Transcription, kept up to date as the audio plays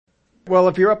Well,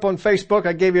 if you're up on Facebook,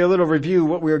 I gave you a little review of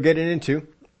what we were getting into.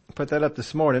 Put that up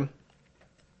this morning.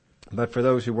 But for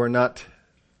those who were not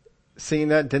seeing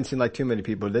that, didn't seem like too many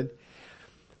people did.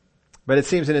 But it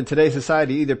seems that in today's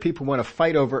society, either people want to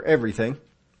fight over everything,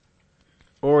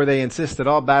 or they insist that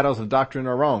all battles of doctrine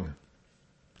are wrong,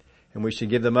 and we should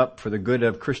give them up for the good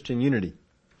of Christian unity.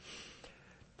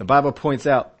 The Bible points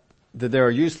out that there are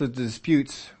useless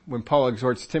disputes when Paul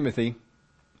exhorts Timothy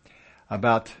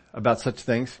about such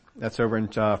things. That's over in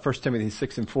 1 Timothy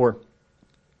 6 and 4.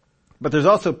 But there's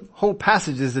also whole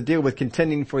passages that deal with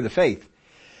contending for the faith.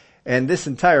 And this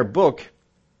entire book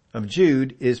of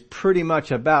Jude is pretty much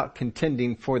about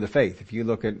contending for the faith. If you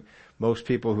look at most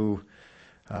people who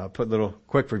put little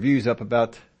quick reviews up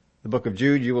about the book of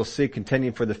Jude, you will see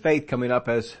contending for the faith coming up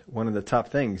as one of the top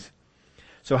things.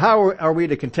 So how are we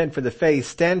to contend for the faith,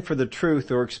 stand for the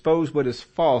truth, or expose what is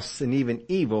false and even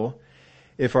evil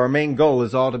if our main goal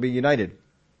is all to be united?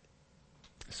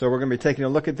 So we're going to be taking a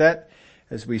look at that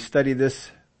as we study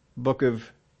this book of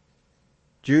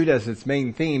Jude, as its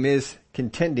main theme is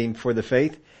contending for the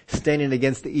faith, standing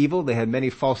against the evil. They had many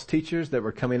false teachers that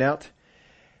were coming out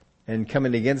and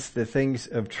coming against the things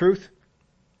of truth,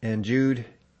 and Jude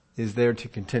is there to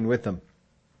contend with them.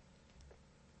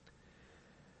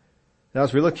 Now,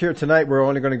 as we look here tonight, we're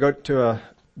only going to go to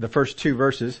the first two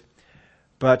verses,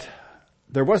 but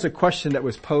there was a question that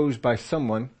was posed by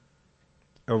someone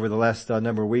over the last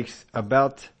number of weeks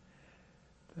about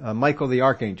Michael the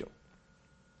Archangel.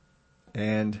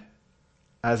 And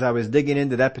as I was digging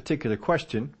into that particular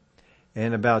question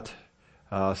and about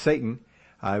Satan,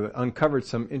 I uncovered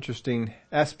some interesting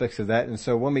aspects of that. And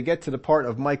so when we get to the part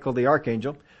of Michael the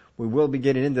Archangel, we will be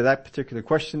getting into that particular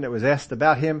question that was asked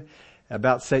about him,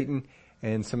 about Satan,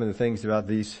 and some of the things about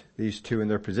these two in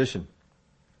their position.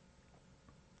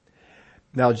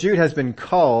 Now, Jude has been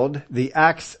called the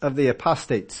Acts of the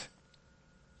Apostates.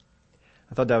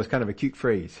 I thought that was kind of a cute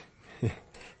phrase.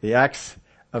 The Acts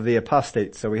of the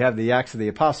Apostates. So we have the Acts of the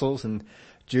Apostles, and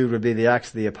Jude would be the Acts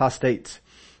of the Apostates.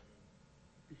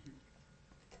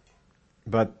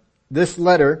 But this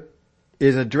letter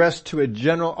is addressed to a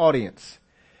general audience.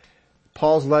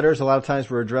 Paul's letters a lot of times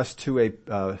were addressed to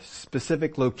a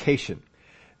specific location.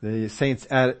 The saints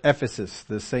at Ephesus,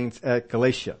 the saints at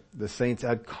Galatia, the saints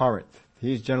at Corinth.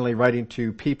 He's generally writing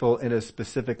to people in a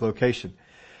specific location.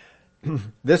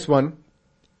 This one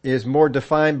is more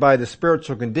defined by the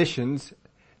spiritual conditions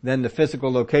than the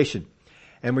physical location.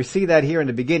 And we see that here in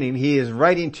the beginning. He is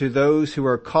writing to those who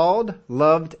are called,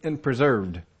 loved, and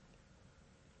preserved.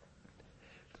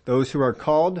 Those who are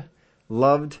called,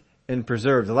 loved, and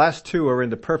preserved. The last two are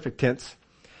in the perfect tense,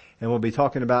 and we'll be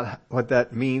talking about what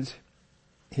that means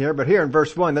here. But here in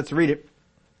verse 1, let's read it.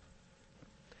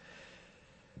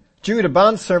 Jude, a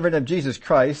bondservant of Jesus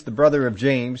Christ, the brother of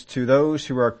James, to those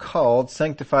who are called,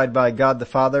 sanctified by God the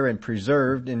Father, and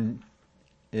preserved in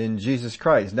Jesus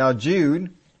Christ. Now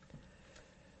Jude,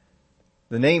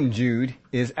 the name Jude,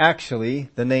 is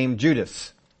actually the name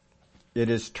Judas.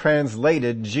 It is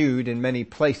translated Jude in many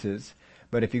places,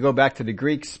 but if you go back to the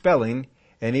Greek spelling,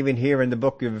 and even here in the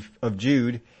book of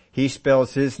Jude, he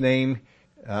spells his name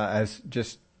as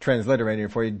just transliterating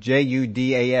for you,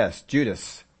 Judas,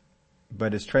 Judas.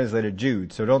 But it's translated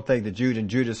Jude. So don't think that Jude and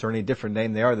Judas are any different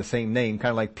name. They are the same name,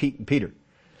 kind of like Pete and Peter.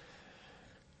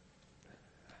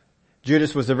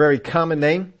 Judas was a very common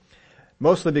name,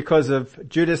 mostly because of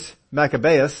Judas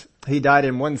Maccabeus. He died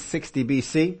in 160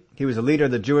 BC. He was a leader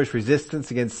of the Jewish resistance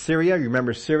against Syria. You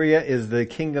remember Syria is the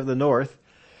king of the north.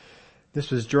 This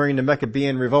was during the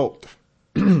Maccabean revolt.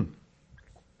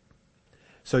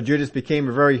 So Judas became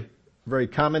a very, very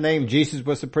common name. Jesus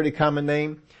was a pretty common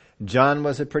name. John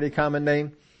was a pretty common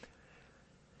name.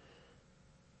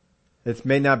 It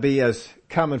may not be as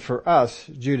common for us,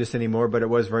 Judas, anymore, but it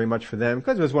was very much for them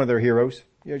because it was one of their heroes.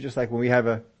 You know, just like when we have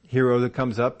a hero that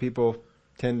comes up, people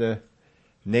tend to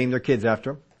name their kids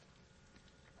after him.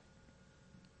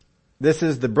 This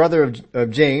is the brother of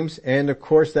James, and of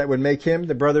course that would make him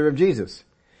the brother of Jesus.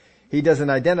 He doesn't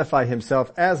identify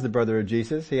himself as the brother of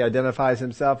Jesus. He identifies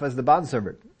himself as the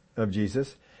bondservant of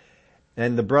Jesus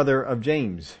and the brother of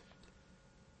James.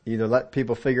 Either let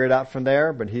people figure it out from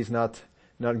there, but he's not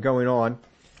going on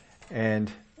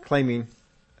and claiming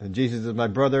Jesus is my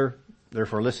brother,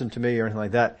 therefore listen to me or anything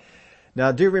like that.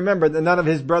 Now do remember that none of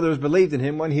his brothers believed in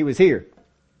him when he was here.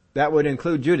 That would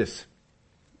include Judas.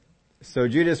 So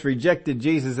Judas rejected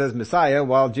Jesus as Messiah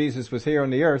while Jesus was here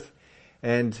on the earth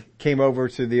and came over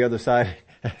to the other side,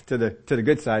 to the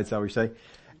good side, shall we say,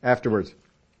 afterwards.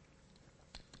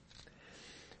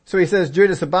 So he says,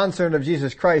 Judas, a bondservant of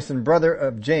Jesus Christ and brother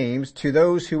of James, to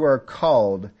those who are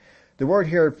called. The word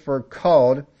here for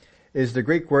called is the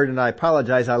Greek word, and I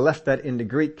apologize, I left that in the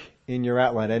Greek in your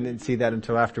outline. I didn't see that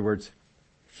until afterwards.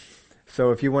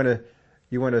 So if you want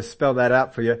to spell that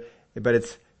out for you, but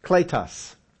it's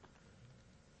kletos.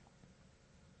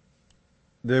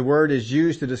 The word is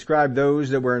used to describe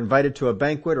those that were invited to a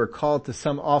banquet or called to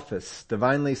some office,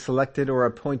 divinely selected or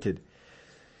appointed.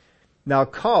 Now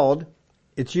called,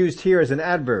 it's used here as an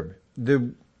adverb.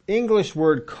 The English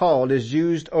word called is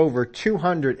used over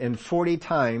 240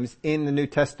 times in the New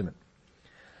Testament.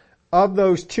 Of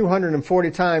those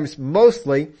 240 times,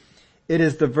 mostly it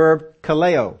is the verb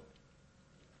kaleo.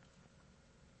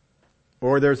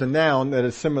 Or there's a noun that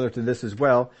is similar to this as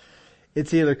well.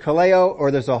 It's either kaleo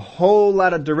or there's a whole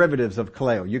lot of derivatives of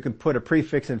kaleo. You can put a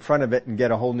prefix in front of it and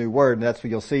get a whole new word, and that's what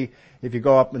you'll see. If you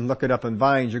go up and look it up in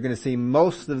Vines, you're going to see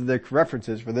most of the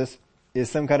references for this is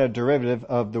some kind of derivative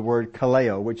of the word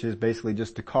kaleo, which is basically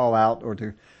just to call out or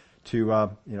to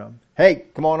hey,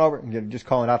 come on over, and you're just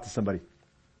calling out to somebody.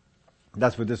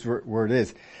 That's what this word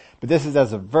is. But this is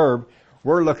as a verb.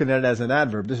 We're looking at it as an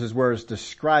adverb. This is where it's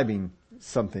describing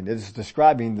something. It is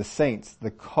describing the saints, the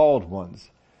called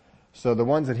ones. So the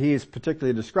ones that he is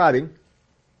particularly describing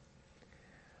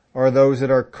are those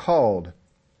that are called.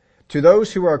 To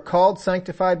those who are called,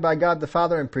 sanctified by God the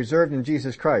Father, and preserved in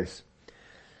Jesus Christ.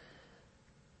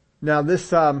 Now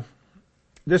this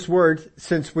word,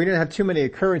 since we didn't have too many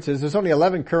occurrences, there's only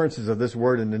 11 occurrences of this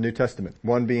word in the New Testament.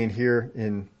 One being here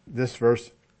in this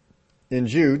verse in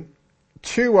Jude.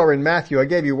 2 are in Matthew. I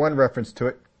gave you one reference to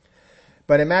it.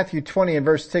 But in Matthew 20 and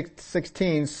verse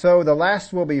 16, so the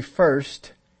last will be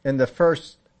first, and the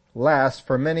first last,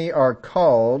 for many are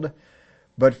called,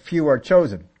 but few are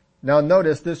chosen. Now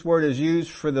notice this word is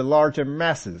used for the larger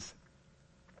masses.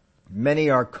 Many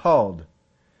are called,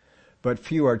 but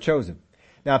few are chosen.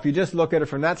 Now if you just look at it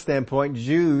from that standpoint,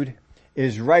 Jude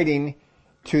is writing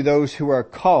to those who are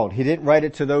called. He didn't write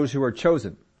it to those who are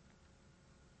chosen.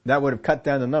 That would have cut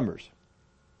down the numbers.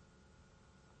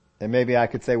 And maybe I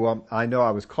could say, well, I know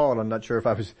I was called. I'm not sure if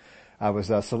I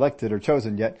was selected or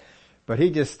chosen yet. But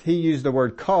he used the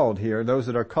word called here, those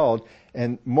that are called,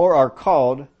 and more are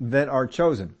called than are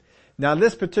chosen. Now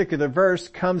this particular verse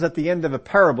comes at the end of a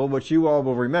parable, which you all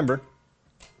will remember.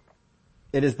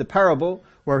 It is the parable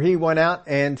where he went out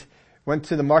and went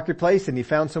to the marketplace and he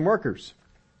found some workers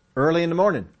early in the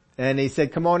morning. And he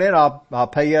said, come on in, I'll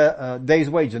pay you a day's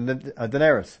wage, a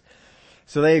denarius.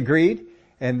 So they agreed,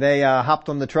 and they hopped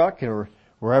on the truck or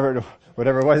whatever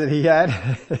it was that he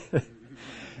had.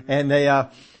 And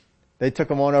they took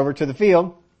him on over to the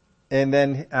field. And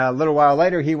then a little while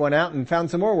later he went out and found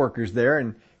some more workers there,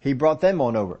 and he brought them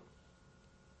on over.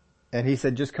 And he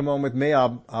said, just come on with me,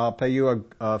 I'll pay you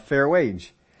a fair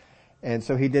wage. And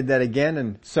so he did that again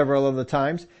and several other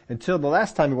times until the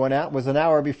last time he went out was an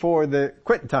hour before the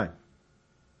quitting time.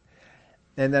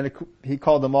 And then he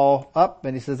called them all up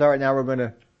and he says, all right, now we're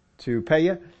going to pay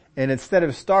you. And instead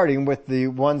of starting with the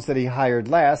ones that he hired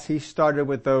last, he started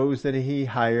with those that he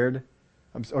hired,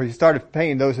 or he started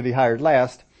paying those that he hired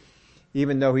last,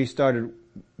 even though he started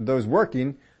those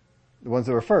working, the ones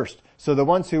that were first. So the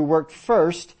ones who worked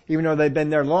first, even though they've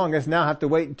been there longest, now have to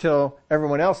wait until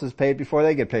everyone else is paid before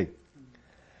they get paid.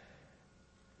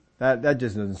 That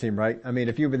just doesn't seem right. I mean,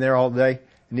 if you've been there all day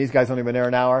and these guys only been there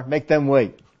an hour, make them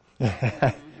wait.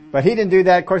 But he didn't do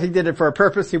that. Of course, he did it for a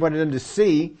purpose. He wanted them to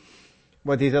see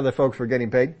what these other folks were getting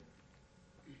paid.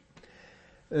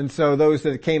 And so those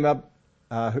that came up,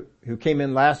 who came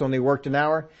in last, only worked an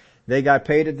hour, they got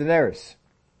paid a denarius.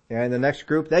 And the next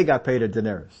group, they got paid a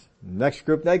denarius. The next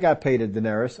group, they got paid a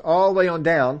denarius, all the way on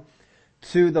down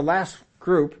to the last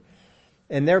group.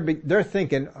 And they're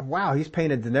thinking, wow, he's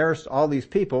paying a denarius to all these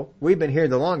people. We've been here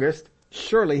the longest.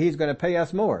 Surely he's going to pay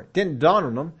us more. It didn't dawn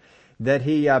on them that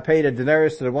he paid a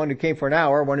denarius to the one who came for an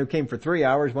hour, one who came for 3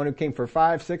 hours, one who came for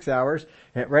 5, 6 hours,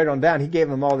 and right on down. He gave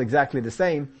them all exactly the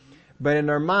same. But in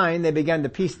their mind, they began to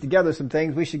piece together some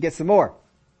things. We should get some more.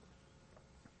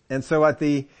 And so at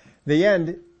the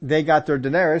end, they got their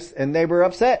denarius and they were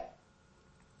upset.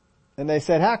 And they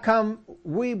said, how come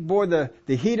we bore the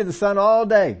heat of the sun all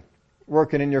day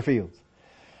working in your fields?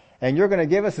 And you're going to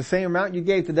give us the same amount you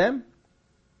gave to them?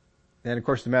 And of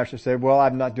course the master said, well,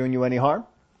 I'm not doing you any harm.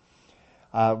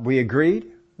 We agreed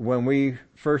when we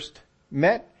first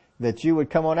met that you would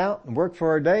come on out and work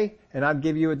for a day and I'd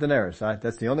give you a denarius.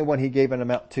 That's the only one he gave an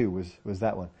amount to was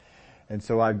that one. And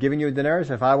so I've given you a denarius.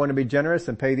 If I want to be generous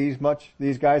and pay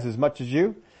these guys as much as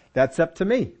you, that's up to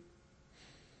me.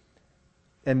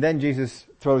 And then Jesus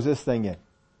throws this thing in.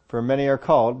 For many are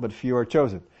called, but few are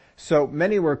chosen. So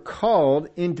many were called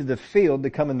into the field to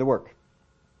come into work.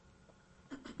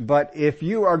 But if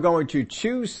you are going to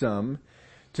choose some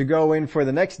to go in for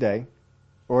the next day,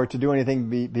 or to do anything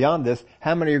beyond this,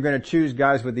 how many are going to choose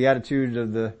guys with the attitude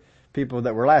of the people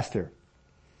that were last here?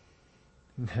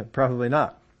 Probably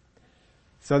not.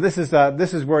 So this is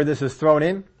where this is thrown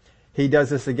in. He does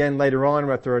this again later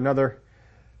on after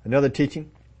another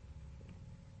teaching.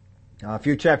 A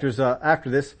few chapters after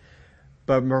this,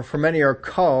 but for many are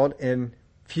called and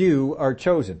few are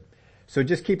chosen. So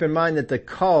just keep in mind that the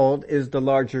called is the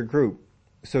larger group.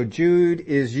 So Jude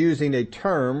is using a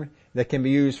term that can be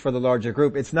used for the larger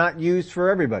group. It's not used for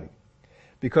everybody,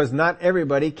 because not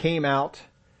everybody came out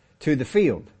to the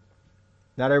field.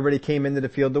 Not everybody came into the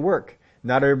field to work.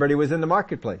 Not everybody was in the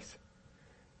marketplace.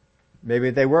 Maybe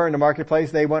if they were in the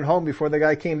marketplace, they went home before the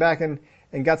guy came back and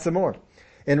got some more.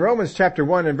 In Romans chapter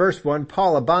 1 and verse 1,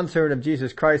 Paul, a bondservant of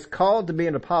Jesus Christ, called to be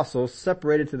an apostle,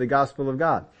 separated to the gospel of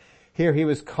God. Here he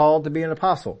was called to be an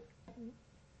apostle.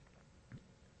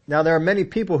 Now there are many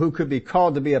people who could be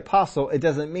called to be apostle. It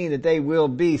doesn't mean that they will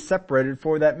be separated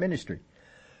for that ministry.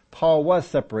 Paul was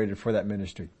separated for that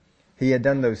ministry. He had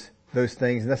done those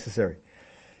things necessary.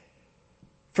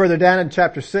 Further down in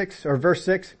chapter 6 or verse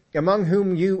 6, among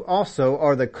whom you also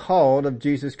are the called of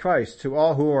Jesus Christ, to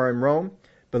all who are in Rome,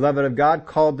 beloved of God,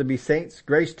 called to be saints,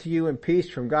 grace to you and peace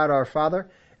from God our Father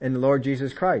and the Lord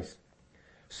Jesus Christ.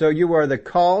 So you are the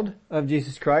called of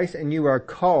Jesus Christ, and you are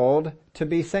called to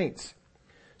be saints.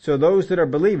 So those that are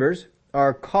believers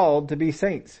are called to be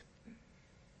saints.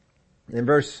 In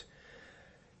verse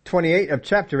 28 of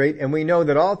chapter 8, and we know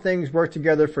that all things work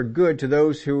together for good to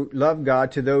those who love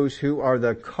God, to those who are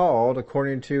the called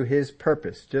according to his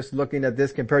purpose. Just looking at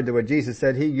this compared to what Jesus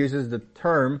said, he uses the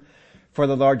term for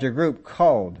the larger group,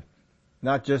 called,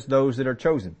 not just those that are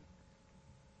chosen.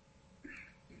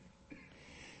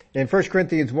 In 1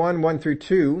 Corinthians 1 through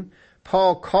 2,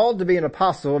 Paul, called to be an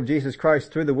apostle of Jesus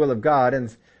Christ through the will of God,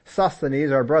 and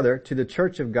Sosthenes, our brother, to the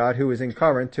church of God who is in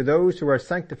Corinth, to those who are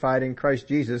sanctified in Christ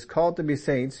Jesus, called to be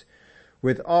saints,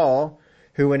 with all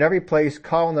who in every place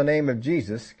call on the name of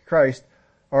Jesus Christ,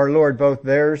 our Lord, both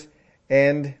theirs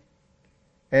and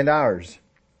ours.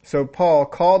 So Paul,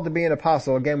 called to be an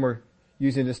apostle, again we're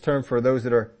using this term for those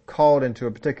that are called into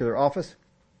a particular office.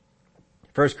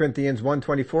 1 Corinthians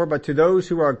 1:24, but to those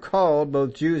who are called,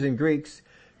 both Jews and Greeks,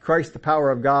 Christ the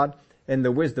power of God and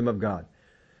the wisdom of God.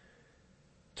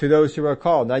 To those who are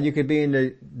called. Now you could be in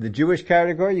the Jewish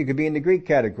category, you could be in the Greek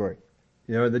category,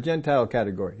 the Gentile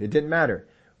category. It didn't matter.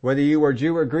 Whether you were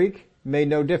Jew or Greek made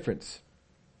no difference.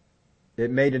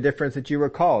 It made a difference that you were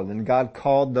called, and God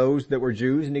called those that were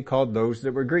Jews and he called those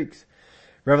that were Greeks.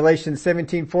 Revelation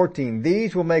 17:14,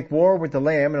 these will make war with the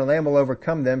Lamb, and the Lamb will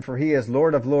overcome them, for he is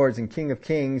Lord of lords and King of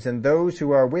kings, and those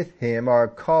who are with him are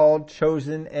called,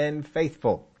 chosen, and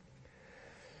faithful.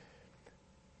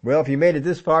 Well, if you made it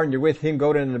this far and you're with him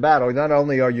going into the battle, not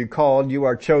only are you called, you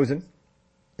are chosen,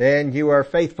 and you are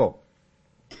faithful.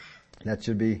 That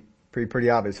should be pretty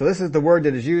obvious. So this is the word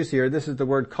that is used here. This is the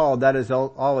word called. That is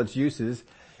all its uses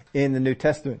in the New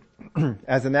Testament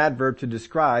as an adverb to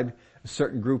describe a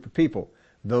certain group of people,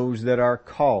 those that are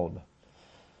called.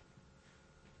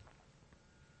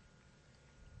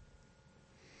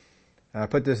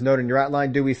 Put this note in your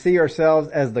outline. Do we see ourselves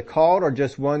as the called or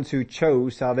just ones who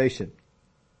chose salvation?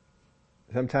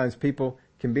 Sometimes people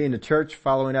can be in the church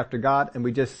following after God,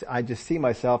 and I just see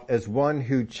myself as one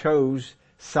who chose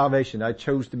salvation. I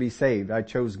chose to be saved. I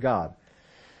chose God.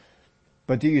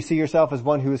 But do you see yourself as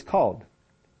one who is called?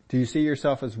 Do you see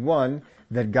yourself as one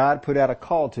that God put out a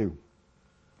call to?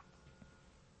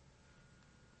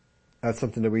 That's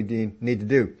something that we need to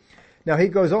do. Now he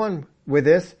goes on with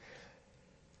this.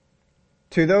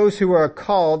 To those who are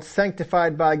called,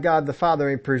 sanctified by God the Father,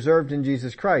 and preserved in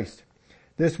Jesus Christ.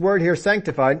 This word here,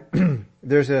 sanctified,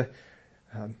 there's a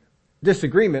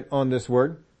disagreement on this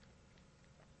word.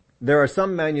 There are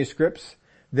some manuscripts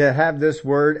that have this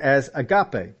word as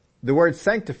agape. The word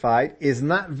sanctified is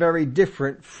not very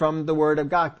different from the word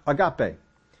agape.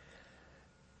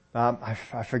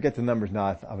 I forget the numbers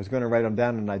now. I was going to write them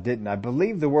down and I didn't. I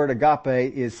believe the word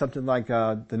agape is something like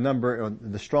the number, or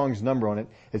the Strong's number on it.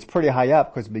 It's pretty high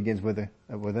up because it begins with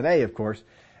an A, of course,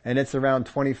 and it's around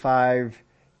 25,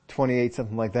 28,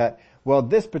 something like that. Well,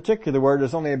 this particular word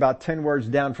is only about 10 words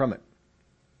down from it,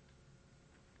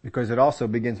 because it also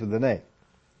begins with an A.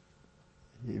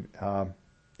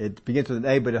 It begins with an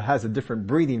A, but it has a different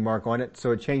breathing mark on it,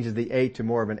 so it changes the A to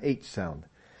more of an H sound.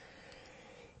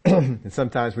 And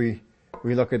sometimes we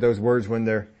look at those words when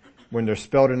they're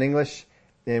spelled in English,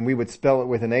 and we would spell it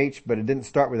with an H, but it didn't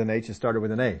start with an H, it started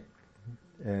with an A.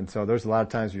 And so there's a lot of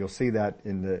times you'll see that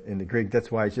in the Greek.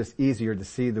 That's why it's just easier to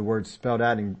see the word spelled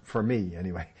out for me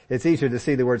anyway. It's easier to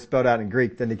see the word spelled out in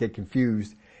Greek than to get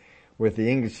confused with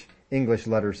the English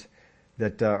letters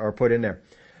that are put in there.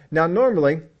 Now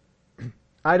normally,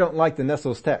 I don't like the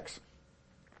Nestle's text.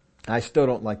 I still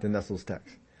don't like the Nestle's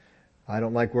text. I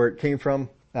don't like where it came from.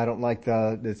 I don't like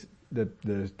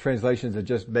the translations that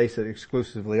just base it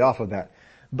exclusively off of that.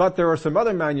 But there are some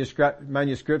other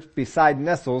manuscripts beside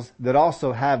Nestle's that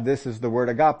also have this as the word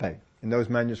agape. And those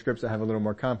manuscripts I have a little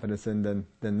more confidence in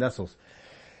than Nestle's.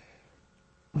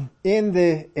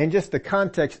 In just the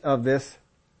context of this,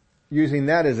 using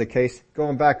that as a case,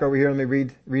 going back over here, let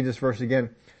me read this verse again.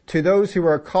 To those who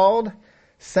are called,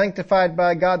 sanctified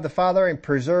by God the Father, and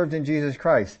preserved in Jesus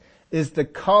Christ. Is the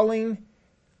calling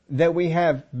that we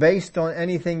have based on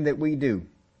anything that we do?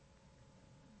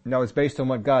 No, it's based on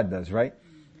what God does, right?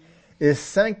 Is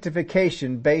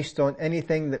sanctification based on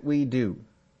anything that we do?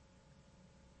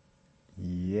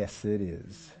 Yes, it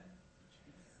is.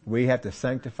 We have to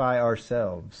sanctify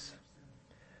ourselves.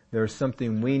 There's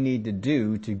something we need to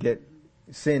do to get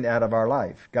sin out of our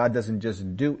life. God doesn't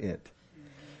just do it.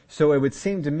 So it would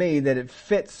seem to me that it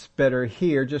fits better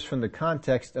here, just from the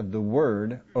context of the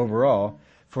word overall,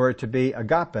 for it to be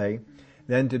agape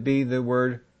than to be the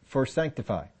word for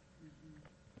sanctify.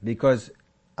 Because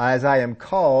as I am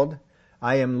called,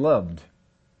 I am loved.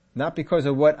 Not because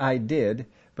of what I did,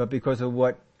 but because of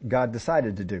what God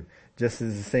decided to do. Just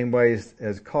as the same way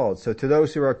as called. So to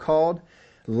those who are called,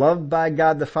 loved by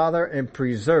God the Father, and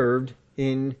preserved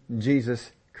in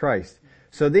Jesus Christ.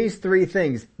 So these three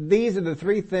things, these are the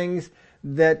three things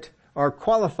that are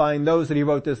qualifying those that he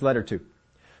wrote this letter to.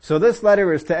 So this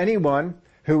letter is to anyone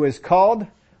who is called,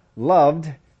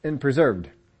 loved, and preserved.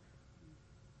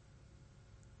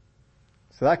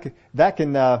 So that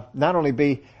can not only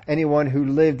be anyone who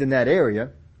lived in that area,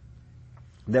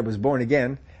 that was born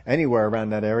again, anywhere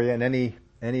around that area, in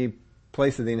any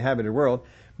place of the inhabited world,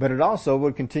 but it also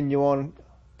would continue on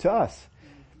to us.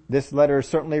 This letter is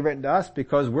certainly written to us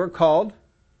because we're called,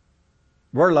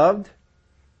 we're loved,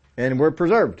 and we're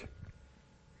preserved.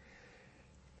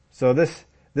 So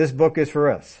this book is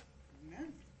for us.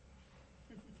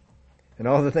 And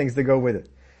all the things that go with it.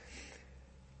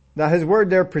 Now his word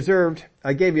there, preserved,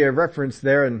 I gave you a reference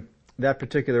there, and that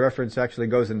particular reference actually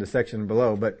goes in the section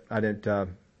below, but I didn't,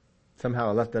 somehow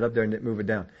I left that up there and didn't move it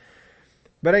down.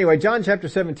 But anyway, John chapter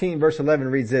 17 verse 11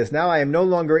 reads this, Now I am no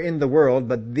longer in the world,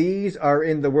 but these are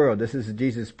in the world. This is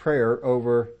Jesus' prayer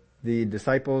over the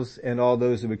disciples and all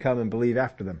those who would come and believe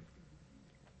after them.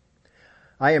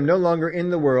 I am no longer in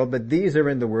the world, but these are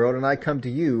in the world, and I come to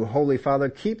you, Holy Father,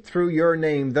 keep through your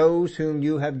name those whom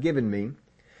you have given me,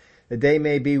 that they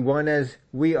may be one as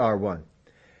we are one.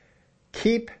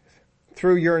 Keep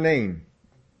through your name.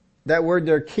 That word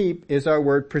there, keep, is our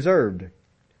word preserved.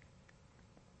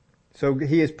 So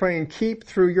he is praying, keep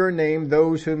through your name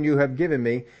those whom you have given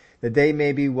me, that they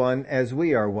may be one as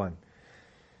we are one.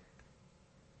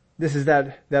 This is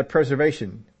that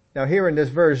preservation. Now here in this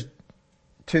verse,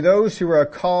 to those who are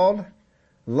called,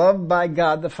 loved by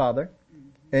God the Father,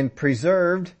 and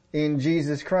preserved in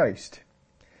Jesus Christ.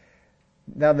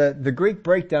 Now the Greek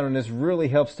breakdown on this really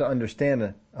helps to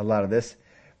understand a lot of this,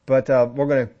 but we're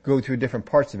going to go through different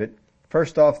parts of it.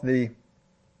 First off, this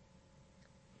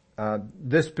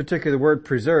particular word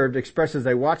preserved expresses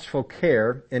a watchful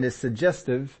care and is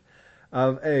suggestive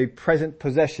of a present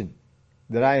possession.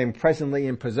 That I am presently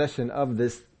in possession of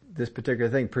this particular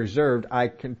thing. Preserved,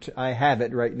 I have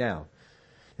it right now.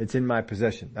 It's in my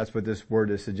possession. That's what this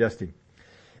word is suggesting.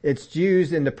 It's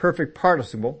used in the perfect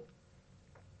participle,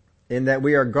 in that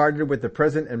we are guarded with the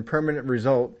present and permanent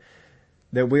result,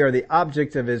 that we are the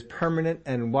object of his permanent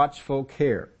and watchful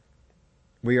care.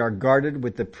 We are guarded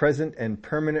with the present and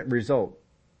permanent result,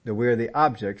 that we are the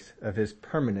objects of his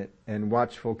permanent and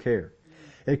watchful care.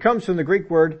 It comes from the Greek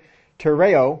word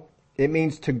tereo. It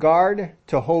means to guard,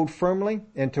 to hold firmly,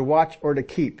 and to watch or to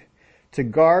keep. To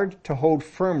guard, to hold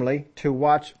firmly, to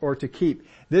watch or to keep.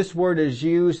 This word is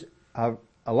used a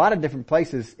lot of different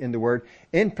places in the word.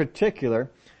 In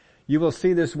particular, you will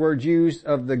see this word used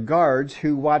of the guards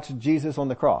who watched Jesus on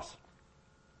the cross.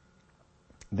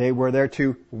 They were there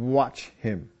to watch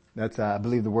him. That's, I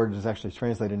believe the word is actually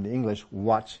translated into English,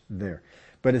 watch there.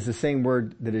 But it's the same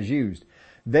word that is used.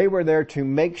 They were there to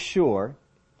make sure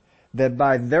that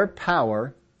by their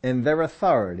power and their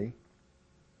authority,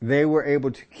 they were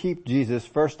able to keep Jesus,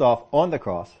 first off, on the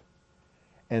cross,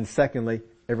 and secondly,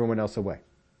 everyone else away.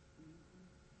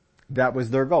 That was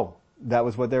their goal. That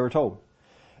was what they were told.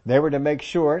 They were to make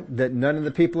sure that none of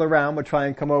the people around would try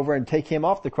and come over and take him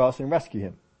off the cross and rescue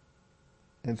him.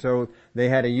 And so they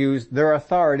had to use their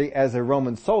authority as a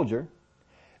Roman soldier,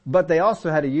 but they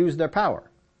also had to use their power.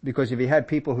 Because if you had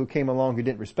people who came along who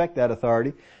didn't respect that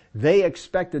authority, they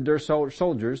expected their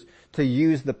soldiers to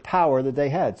use the power that they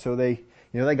had. So they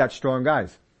got strong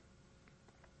guys.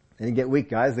 And you get weak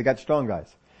guys, they got strong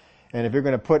guys. And if you're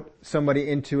going to put somebody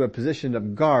into a position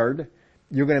of guard,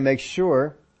 you're going to make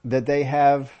sure that they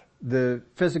have the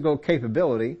physical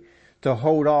capability to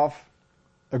hold off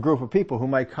a group of people who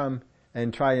might come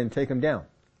and try and take him down.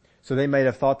 So they might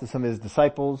have thought that some of his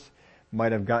disciples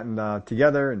might have gotten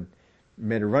together and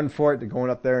made a run for it, to going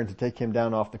up there and to take him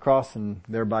down off the cross and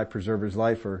thereby preserve his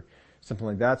life or something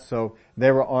like that. So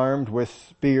they were armed with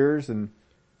spears and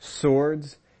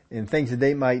swords and things that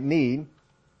they might need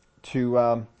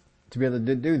to be able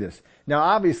to do this. Now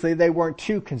obviously they weren't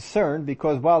too concerned,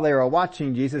 because while they were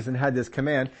watching Jesus and had this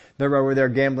command, they were over there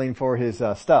gambling for his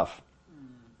stuff.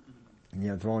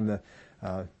 Throwing the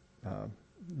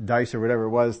dice or whatever it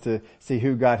was to see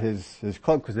who got his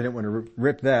cloak, because they didn't want to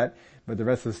rip that. But the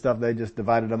rest of the stuff they just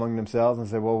divided among themselves and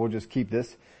said, well, we'll just keep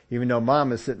this, even though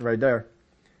Mom is sitting right there.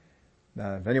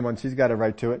 If anyone, she's got a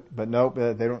right to it. But nope,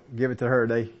 they don't give it to her.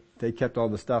 They kept all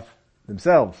the stuff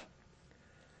themselves.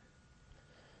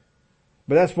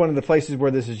 But that's one of the places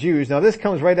where this is used. Now this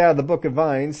comes right out of the book of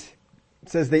Vines. It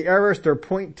says the aorist or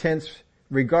point tense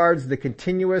regards the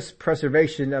continuous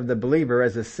preservation of the believer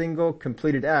as a single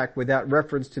completed act without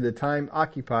reference to the time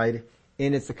occupied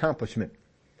in its accomplishment.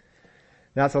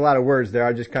 Now that's a lot of words there.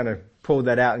 I just kind of pulled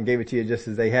that out and gave it to you just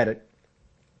as they had it.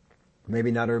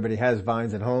 Maybe not everybody has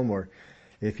Vines at home, or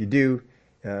if you do,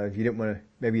 if you didn't want to,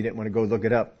 maybe you didn't want to go look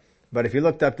it up. But if you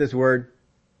looked up this word,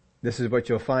 this is what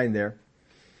you'll find there.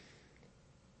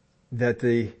 That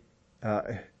the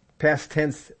past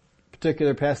tense,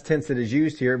 particular past tense that is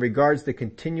used here, regards the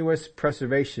continuous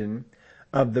preservation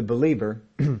of the believer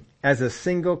as a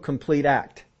single complete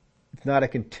act. It's not a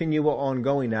continual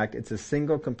ongoing act. It's a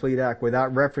single complete act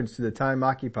without reference to the time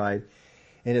occupied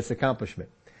in its accomplishment.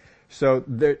 So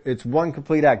it's one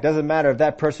complete act. Doesn't matter if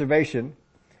that preservation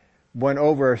went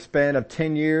over a span of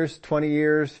 10 years, 20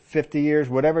 years, 50 years,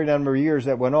 whatever number of years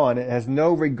that went on. It has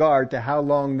no regard to how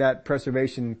long that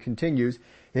preservation continues.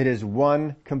 It is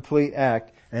one complete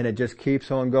act, and it just keeps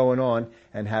on going on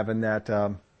and having that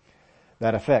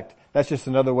effect. That's just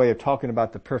another way of talking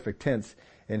about the perfect tense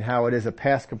and how it is a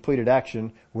past completed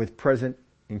action with present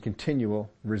and continual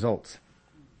results.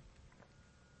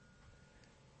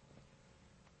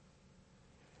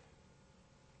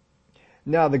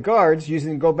 Now the guards,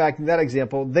 go back to that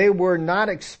example, they were not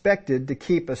expected to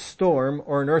keep a storm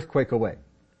or an earthquake away.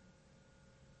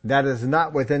 That is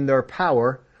not within their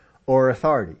power or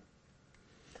authority.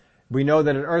 We know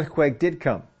that an earthquake did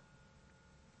come,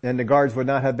 and the guards would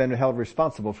not have been held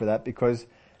responsible for that, because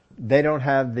they don't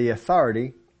have the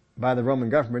authority by the Roman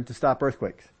government to stop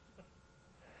earthquakes.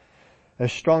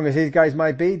 As strong as these guys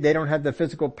might be, they don't have the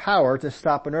physical power to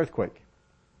stop an earthquake.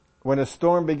 When a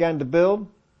storm began to build,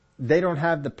 they don't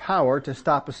have the power to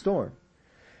stop a storm.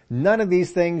 None of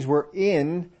these things were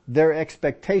in their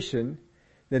expectation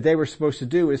that they were supposed to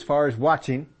do as far as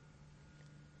watching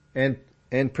and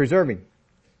preserving.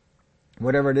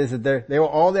 Whatever it is that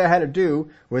all they had to do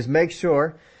was make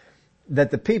sure that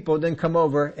the people didn't come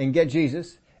over and get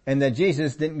Jesus, and that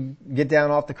Jesus didn't get down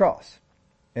off the cross,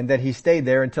 and that he stayed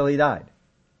there until he died.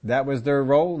 That was their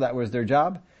role. That was their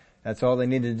job. That's all they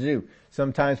needed to do.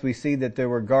 Sometimes we see that there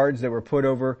were guards that were put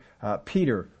over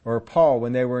Peter or Paul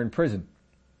when they were in prison.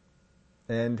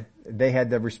 And they had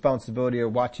the responsibility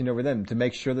of watching over them to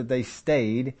make sure that they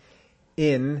stayed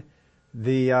in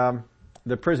the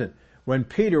prison. When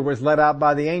Peter was let out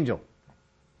by the angel,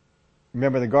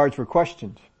 remember the guards were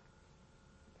questioned.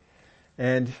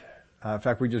 And in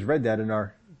fact, we just read that in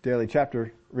our daily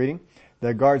chapter reading.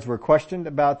 The guards were questioned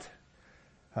about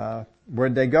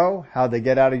where'd they go, how'd they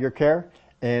get out of your care.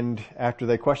 And after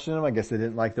they questioned them, I guess they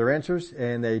didn't like their answers,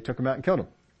 and they took them out and killed them.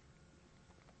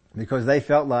 Because they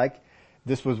felt like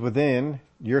this was within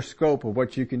your scope of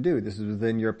what you can do. This is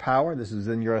within your power. This is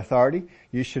within your authority.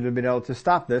 You should have been able to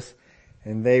stop this,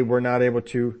 and they were not able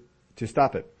to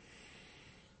stop it.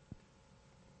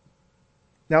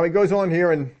 Now it goes on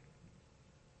here, and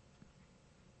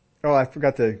I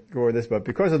forgot to go over this, but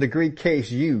because of the Greek case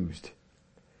used,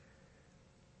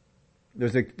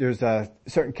 there's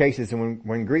certain cases, and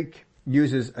when Greek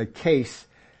uses a case,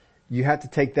 you have to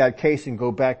take that case and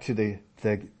go back to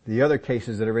the other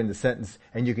cases that are in the sentence,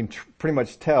 and you can pretty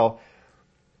much tell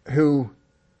who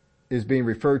is being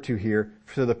referred to here.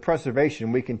 For the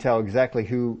preservation, we can tell exactly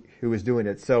who is doing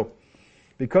it. So,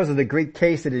 because of the Greek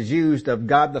case that is used of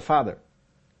God the Father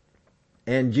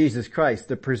and Jesus Christ,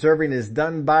 the preserving is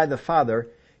done by the Father,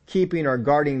 keeping or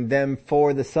guarding them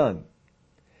for the Son.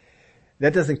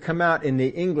 That doesn't come out in the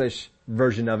English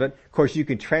version of it. Of course, you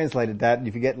can translate it that, and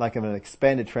if you get like an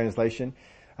expanded translation,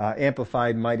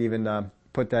 Amplified might even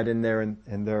put that in there, and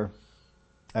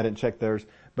I didn't check theirs.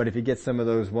 But if you get some of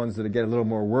those ones that get a little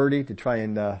more wordy to try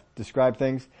and describe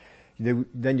things,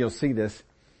 then you'll see this.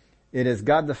 It is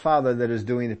God the Father that is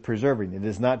doing the preserving. It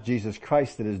is not Jesus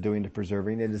Christ that is doing the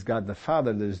preserving. It is God the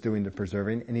Father that is doing the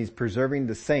preserving, and He's preserving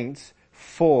the saints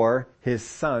for His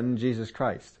Son, Jesus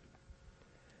Christ.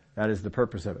 That is the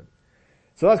purpose of it.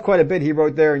 So that's quite a bit He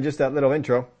wrote there in just that little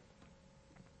intro.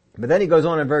 But then He goes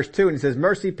on in verse 2 and He says,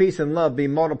 mercy, peace, and love be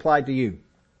multiplied to you.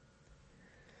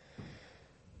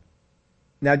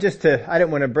 Now I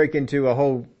didn't want to break into a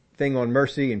whole thing on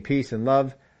mercy and peace and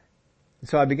love.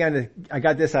 So I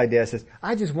got this idea. I says,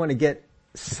 I just want to get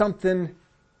something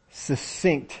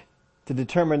succinct to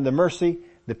determine the mercy,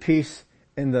 the peace,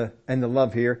 and the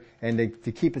love here, and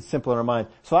to keep it simple in our mind.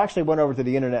 So I actually went over to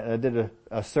the internet and I did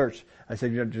a search. I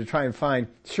said, to try and find,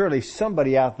 surely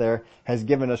somebody out there has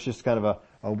given us just kind of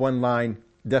a one-line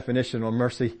definition on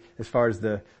mercy as far as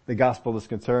the gospel is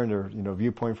concerned, or,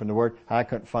 viewpoint from the word. I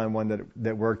couldn't find one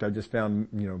that worked. I just found,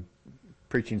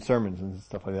 preaching sermons and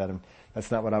stuff like that, and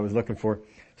that's not what I was looking for.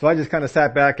 So I just kind of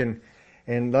sat back and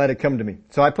let it come to me.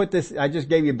 So I just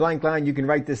gave you a blank line. You can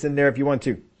write this in there if you want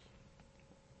to.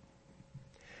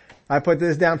 I put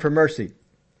this down for mercy.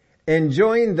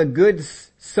 Enjoying the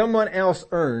goods someone else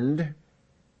earned.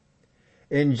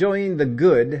 Enjoying the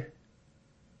good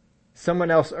someone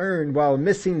else earned while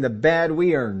missing the bad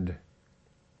we earned.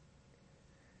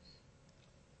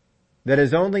 That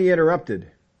is only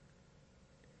interrupted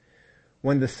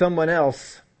when the someone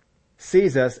else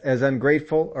sees us as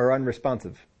ungrateful or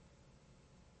unresponsive.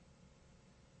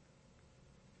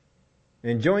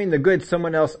 Enjoying the good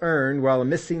someone else earned while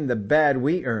missing the bad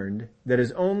we earned, that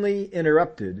is only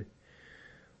interrupted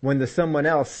when the someone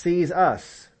else sees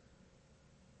us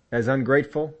as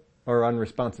ungrateful or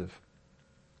unresponsive.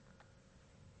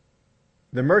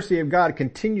 The mercy of God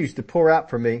continues to pour out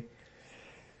for me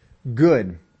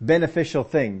good, beneficial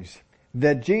things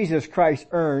that Jesus Christ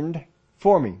earned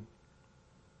for me.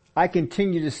 I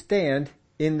continue to stand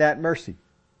in that mercy.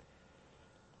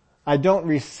 I don't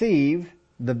receive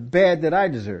the bad that I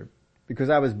deserve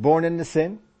because I was born into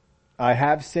sin. I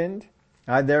have sinned.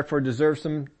 I therefore deserve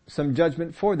some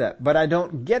judgment for that. But I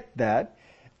don't get that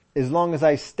as long as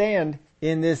I stand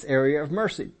in this area of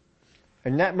mercy.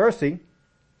 And that mercy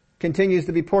continues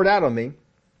to be poured out on me.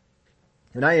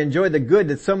 And I enjoy the good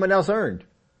that someone else earned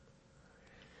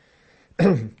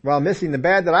while missing the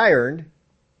bad that I earned.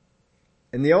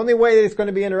 And the only way that it's going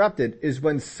to be interrupted is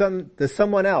when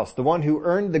someone else, the one who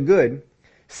earned the good,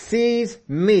 sees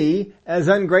me as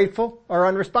ungrateful or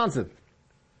unresponsive.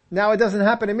 Now it doesn't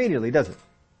happen immediately, does it?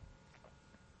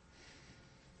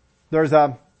 There's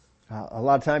a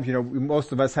lot of times,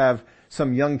 most of us have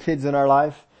some young kids in our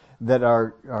life that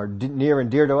are near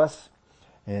and dear to us,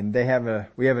 and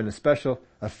we have a special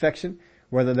affection,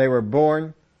 whether they were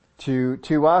born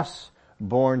to us,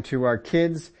 born to our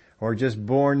kids, or just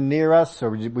born near us,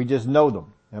 or we just know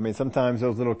them. I mean, sometimes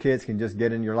those little kids can just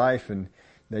get in your life and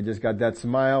they just got that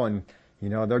smile and,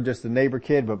 they're just a neighbor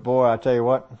kid, but boy, I tell you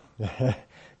what,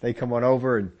 they come on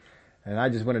over and I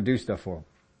just want to do stuff for them.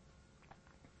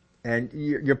 And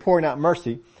you're pouring out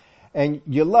mercy, and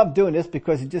you love doing this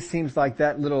because it just seems like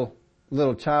that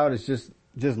little child is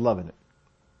just loving it.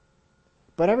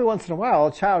 But every once in a while,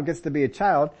 a child gets to be a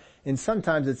child, and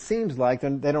sometimes it seems like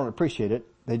they don't appreciate it.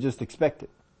 They just expect it.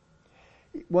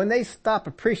 When they stop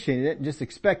appreciating it and just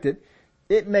expect it,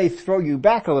 it may throw you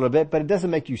back a little bit, but it doesn't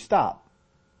make you stop.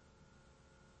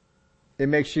 It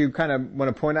makes you kind of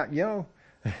want to point out, you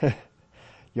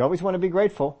always want to be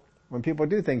grateful when people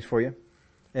do things for you.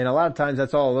 And a lot of times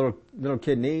that's all a little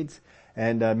kid needs.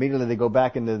 And immediately they go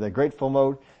back into the grateful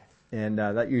mode, and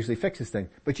that usually fixes things.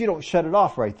 But you don't shut it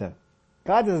off right then.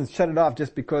 God doesn't shut it off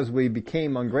just because we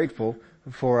became ungrateful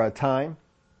for a time.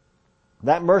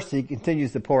 That mercy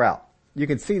continues to pour out. You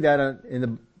can see that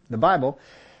in the Bible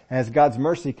as God's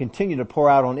mercy continued to pour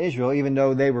out on Israel, even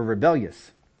though they were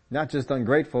rebellious. Not just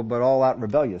ungrateful, but all out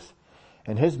rebellious.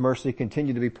 And His mercy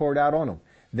continued to be poured out on them.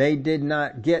 They did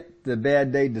not get the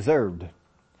bad they deserved.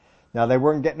 Now, they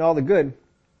weren't getting all the good.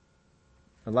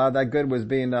 A lot of that good was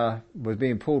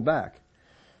being pulled back.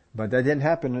 But that didn't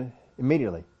happen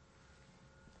immediately.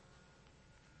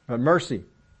 But mercy,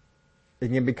 it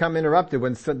can become interrupted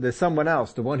when there's someone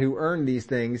else, the one who earned these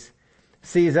things,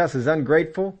 sees us as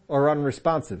ungrateful or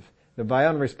unresponsive. And by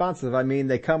unresponsive, I mean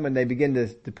they come and they begin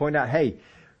to point out, hey,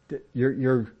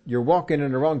 you're walking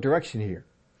in the wrong direction here.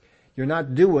 You're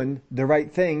not doing the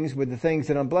right things with the things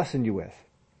that I'm blessing you with.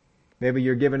 Maybe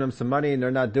you're giving them some money and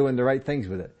they're not doing the right things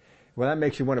with it. Well, that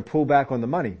makes you want to pull back on the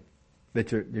money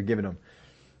that you're giving them.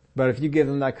 But if you give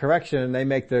them that correction and they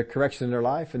make the correction in their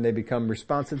life and they become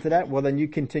responsive to that, well, then you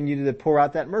continue to pour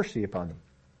out that mercy upon them.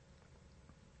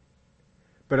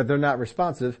 But if they're not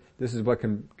responsive, this is what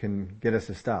can get us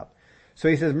to stop. So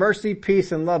he says, mercy,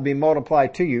 peace, and love be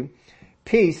multiplied to you.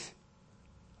 Peace,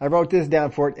 I wrote this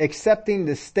down for it, accepting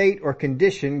the state or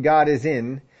condition God is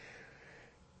in,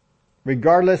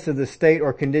 regardless of the state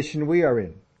or condition we are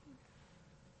in.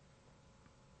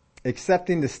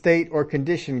 Accepting the state or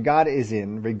condition God is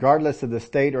in, regardless of the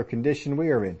state or condition we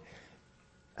are in.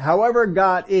 However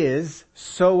God is,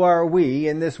 so are we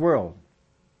in this world.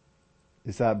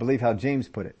 Is, I believe, how James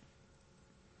put it.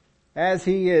 As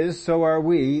he is, so are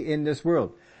we in this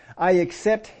world. I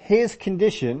accept his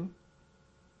condition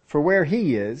for where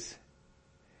he is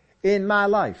in my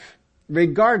life,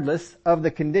 regardless of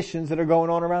the conditions that are going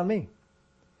on around me.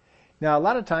 Now, a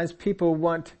lot of times people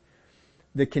want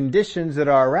the conditions that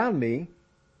are around me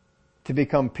to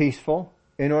become peaceful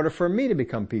in order for me to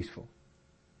become peaceful.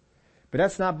 But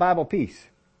that's not Bible peace.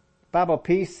 Bible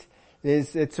peace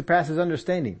it surpasses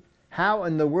understanding. How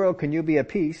in the world can you be at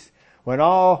peace when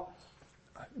all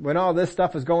this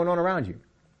stuff is going on around you?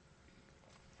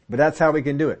 But that's how we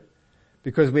can do it.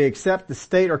 Because we accept the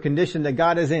state or condition that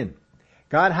God is in.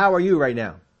 God, how are you right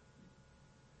now?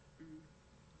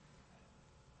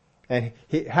 And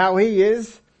how he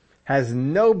is has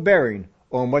no bearing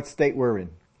on what state we're in,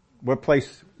 what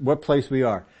place we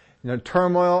are.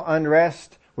 Turmoil,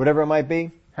 unrest, whatever it might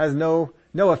be, has no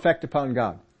effect upon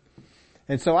God.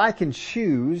 And so I can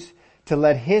choose to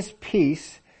let his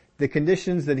peace, the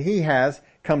conditions that he has,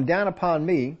 come down upon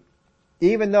me,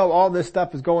 even though all this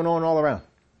stuff is going on all around.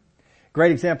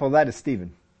 Great example of that is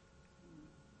Stephen.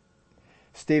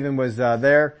 Stephen was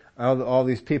there. All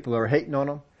these people are hating on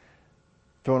him,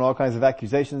 throwing all kinds of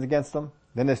accusations against him.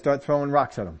 Then they start throwing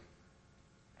rocks at him.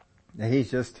 And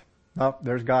he's just,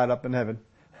 there's God up in heaven.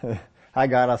 Hi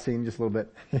God, I'll see him just a little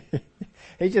bit.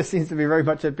 He just seems to be very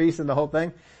much at peace in the whole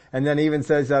thing. And then he even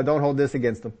says, don't hold this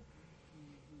against them.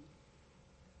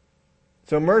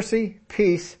 So mercy,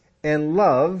 peace, and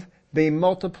love be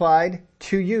multiplied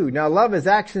to you. Now love is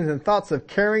actions and thoughts of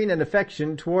caring and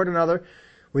affection toward another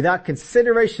without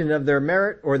consideration of their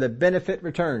merit or the benefit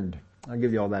returned. I'll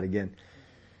give you all that again.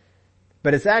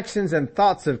 But it's actions and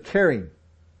thoughts of caring.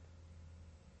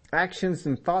 Actions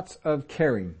and thoughts of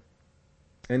caring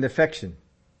and affection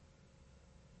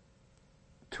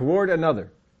toward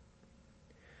another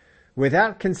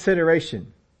without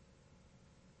consideration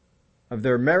of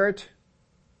their merit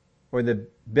or the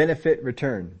benefit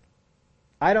returned.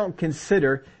 I don't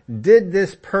consider, did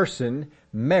this person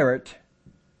merit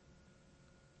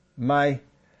my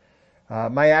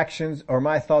actions or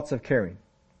my thoughts of caring?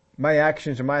 My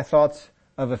actions or my thoughts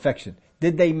of affection?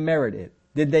 Did they merit it?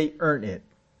 Did they earn it?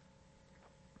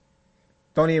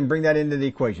 Don't even bring that into the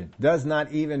equation. Does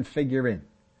not even figure in.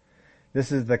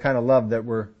 This is the kind of love that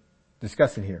we're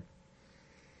discussing here.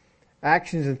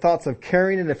 Actions and thoughts of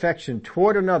caring and affection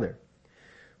toward another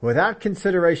without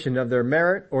consideration of their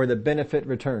merit or the benefit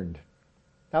returned.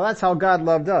 Now that's how God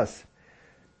loved us.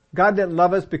 God didn't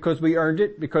love us because we earned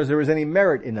it, because there was any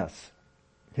merit in us.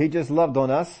 He just loved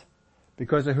on us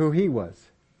because of who he was.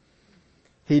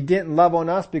 He didn't love on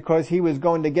us because he was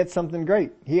going to get something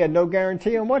great. He had no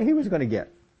guarantee on what he was going to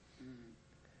get.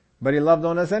 But he loved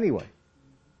on us anyway.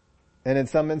 And in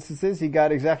some instances, he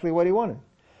got exactly what he wanted.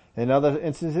 In other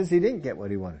instances, he didn't get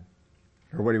what he wanted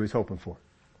or what he was hoping for.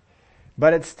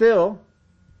 But it still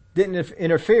didn't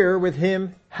interfere with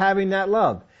him having that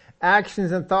love.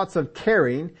 Actions and thoughts of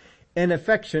caring and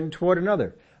affection toward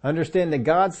another. Understand that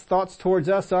God's thoughts towards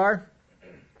us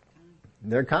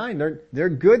they're kind. They're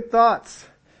good thoughts.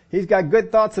 He's got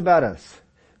good thoughts about us.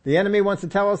 The enemy wants to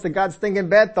tell us that God's thinking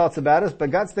bad thoughts about us,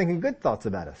 but God's thinking good thoughts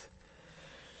about us.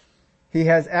 He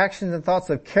has actions and thoughts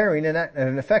of caring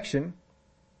and affection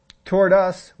toward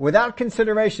us without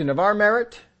consideration of our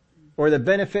merit or the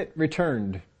benefit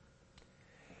returned.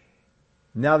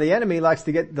 Now the enemy likes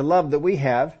to get the love that we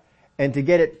have and to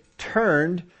get it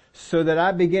turned so that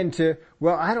I begin to,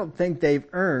 I don't think they've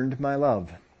earned my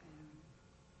love.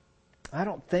 I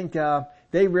don't think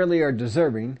they really are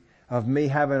deserving of me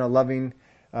having a loving,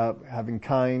 having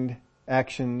kind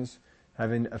actions,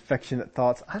 having affectionate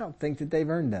thoughts. I don't think that they've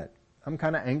earned that. I'm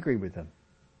kind of angry with them.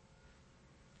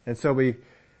 And so we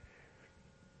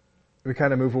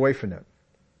kind of move away from that.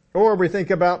 Or we think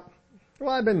about,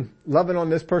 I've been loving on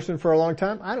this person for a long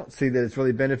time. I don't see that it's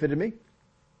really benefited me.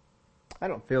 I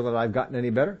don't feel that I've gotten any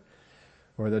better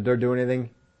or that they're doing anything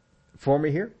for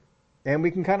me here. And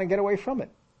we can kind of get away from it.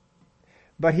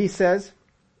 But he says,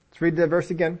 let's read the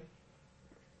verse again.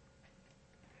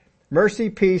 Mercy,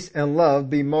 peace, and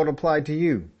love be multiplied to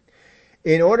you.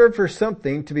 In order for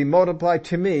something to be multiplied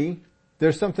to me,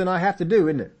 there's something I have to do,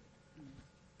 isn't it?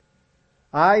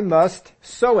 I must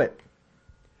sow it.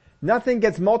 Nothing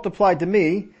gets multiplied to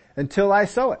me until I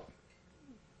sow it.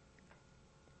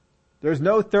 There's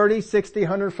no 30, 60,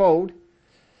 100-fold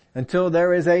until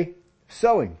there is a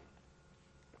sowing.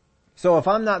 So if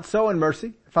I'm not sowing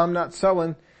mercy, if I'm not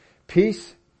sowing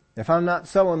peace, if I'm not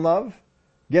sowing love,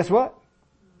 guess what?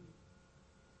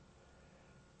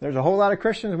 There's a whole lot of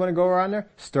Christians who want to go around there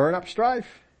stirring up strife.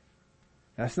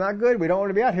 That's not good. We don't want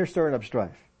to be out here stirring up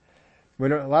strife. A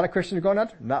lot of Christians going out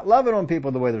there not loving on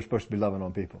people the way they're supposed to be loving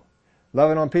on people.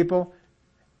 Loving on people,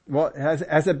 well,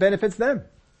 as it benefits them.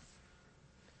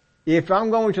 If I'm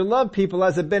going to love people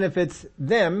as it benefits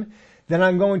them, then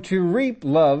I'm going to reap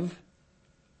love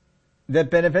that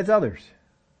benefits others.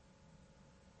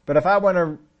 But if I want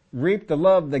to reap the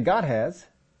love that God has,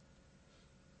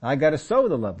 I got to sow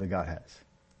the love that God has.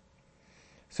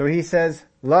 So he says,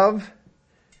 love,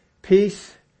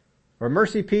 peace, or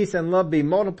mercy, peace, and love be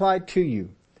multiplied to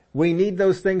you. We need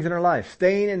those things in our life.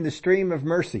 Staying in the stream of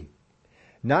mercy.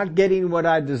 Not getting what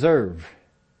I deserve,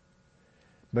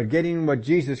 but getting what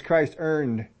Jesus Christ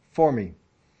earned for me.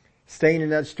 Staying in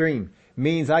that stream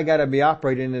means I gotta be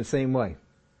operating in the same way.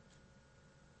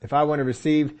 If I want to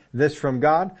receive this from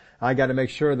God, I gotta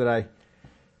make sure that I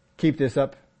keep this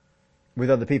up with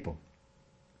other people.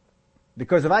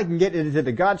 Because if I can get into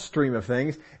the God stream of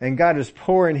things, and God is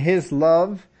pouring His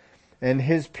love and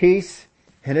His peace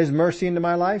and His mercy into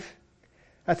my life,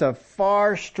 that's a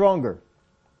far stronger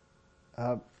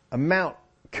amount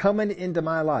coming into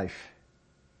my life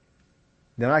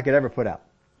than I could ever put out.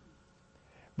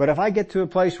 But if I get to a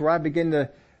place where I begin to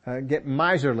get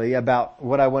miserly about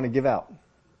what I want to give out,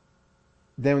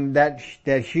 then that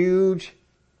huge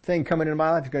thing coming into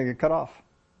my life is going to get cut off.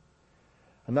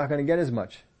 I'm not going to get as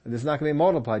much. It's not going to be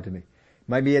multiplied to me.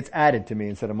 Maybe it's added to me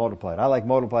instead of multiplied. I like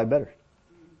multiplied better.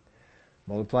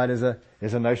 Multiplied is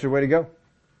a nicer way to go.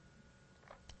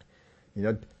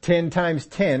 10 times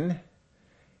 10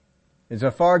 is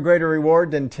a far greater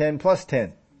reward than 10 plus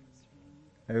 10.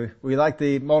 We like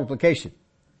the multiplication.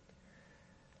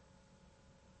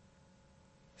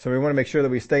 So we want to make sure that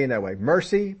we stay in that way.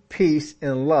 Mercy, peace,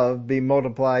 and love be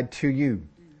multiplied to you.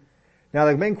 Now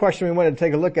the main question we wanted to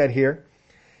take a look at here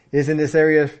is in this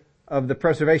area of the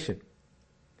preservation.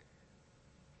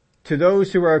 To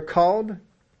those who are called,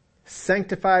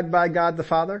 sanctified by God the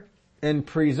Father, and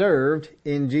preserved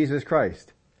in Jesus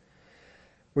Christ.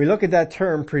 We look at that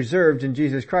term, preserved in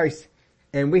Jesus Christ,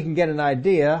 and we can get an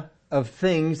idea of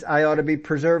things I ought to be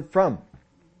preserved from.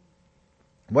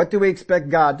 What do we expect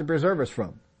God to preserve us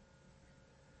from?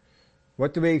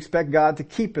 What do we expect God to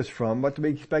keep us from? What do we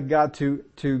expect God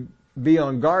to be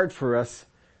on guard for us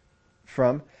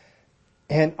from?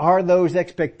 And are those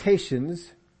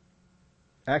expectations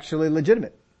actually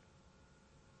legitimate?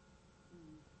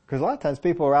 Because a lot of times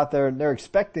people are out there and they're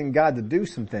expecting God to do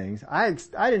some things. I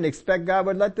didn't expect God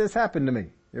would let this happen to me.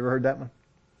 You ever heard that one?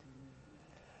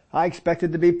 I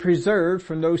expected to be preserved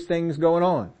from those things going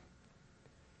on.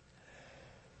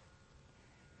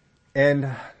 And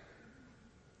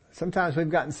sometimes we've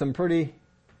gotten some pretty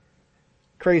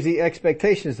crazy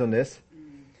expectations on this.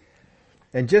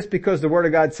 And just because the Word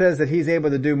of God says that He's able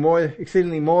to do more,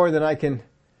 exceedingly more than I can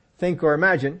think or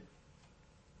imagine,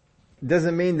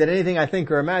 doesn't mean that anything I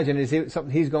think or imagine is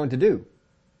something He's going to do.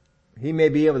 He may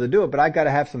be able to do it, but I've got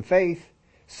to have some faith,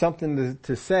 something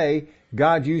to say,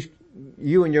 God,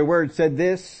 you and your Word said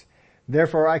this,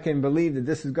 therefore I can believe that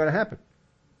this is going to happen.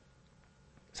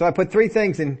 So I put 3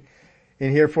 things in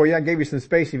here for you. I gave you some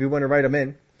space if you want to write them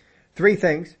in. 3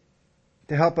 things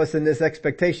to help us in this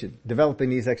expectation, developing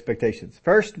these expectations.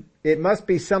 First, it must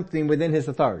be something within His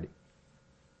authority.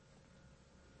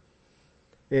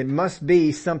 It must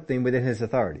be something within His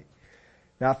authority.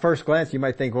 Now, at first glance, you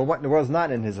might think, well, what in the world is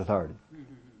not in His authority?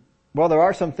 Well, there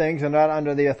are some things that are not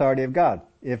under the authority of God.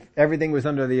 If everything was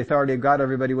under the authority of God,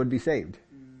 everybody would be saved.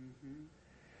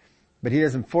 But He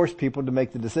doesn't force people to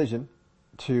make the decision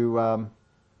to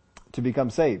become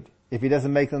saved. If He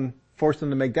doesn't force them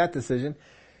to make that decision,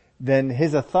 then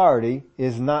His authority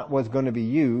is not what's going to be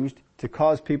used to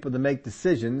cause people to make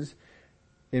decisions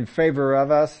in favor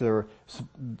of us or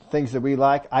things that we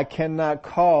like. I cannot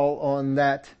call on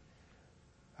that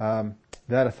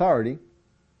authority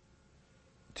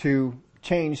to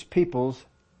change people's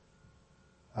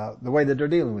the way that they're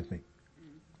dealing with me.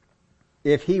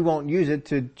 If He won't use it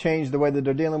to change the way that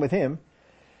they're dealing with Him,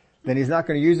 then He's not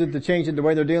going to use it to change it the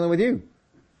way they're dealing with you.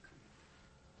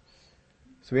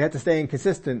 So we have to stay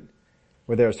inconsistent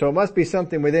with there. So it must be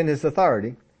something within His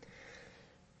authority.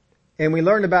 And we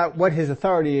learn about what His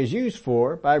authority is used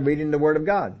for by reading the Word of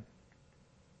God.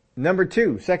 Number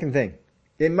 2, second thing.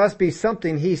 It must be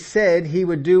something He said He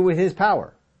would do with His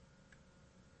power.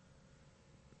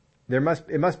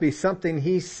 It must be something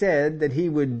he said that he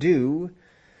would do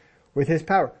with his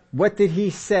power. What did he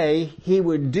say he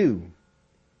would do?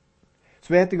 So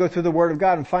we have to go through the Word of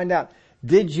God and find out,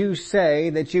 did you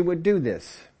say that you would do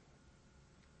this?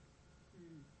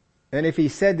 And if he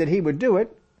said that he would do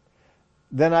it,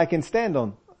 then I can stand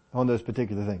on those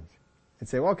particular things. And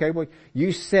say, well, okay, well,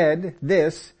 you said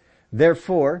this,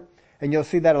 therefore, and you'll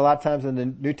see that a lot of times in the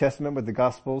New Testament with the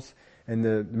Gospels and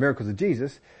the miracles of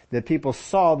Jesus, that people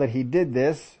saw that he did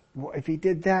this. Well, if he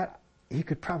did that, he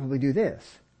could probably do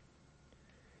this.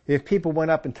 If people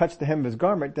went up and touched the hem of his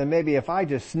garment, then maybe if I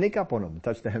just sneak up on him and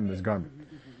touch the hem of his garment.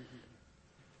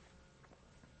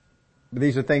 But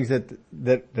these are things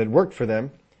that worked for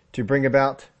them to bring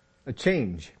about a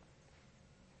change.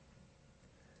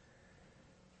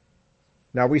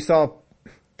 Now we saw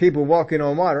people walking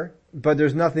on water, but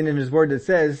there's nothing in his word that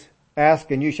says, ask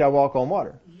and you shall walk on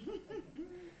water.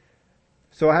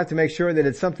 So I have to make sure that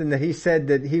it's something that he said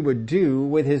that he would do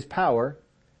with his power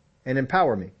and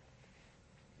empower me.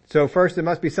 So first, it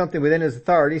must be something within his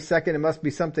authority. Second, it must be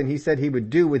something he said he would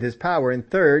do with his power. And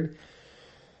third,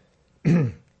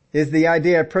 is the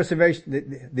idea of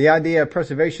preservation. The idea of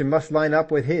preservation must line up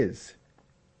with his.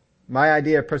 My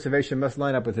idea of preservation must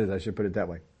line up with his. I should put it that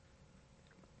way.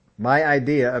 My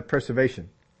idea of preservation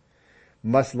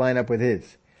must line up with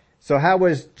his. So how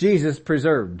was Jesus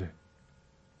preserved?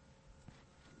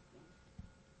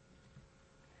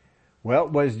 Well,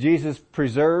 was Jesus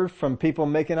preserved from people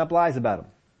making up lies about him?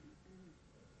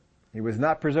 He was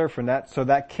not preserved from that, so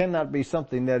that cannot be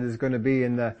something that is going to be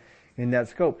in that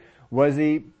scope. Was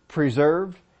he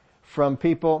preserved from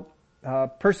people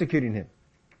persecuting him?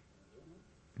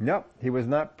 No, he was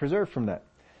not preserved from that.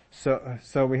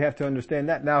 So we have to understand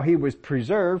that. Now, he was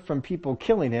preserved from people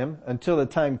killing him until the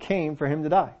time came for him to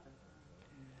die.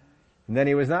 And then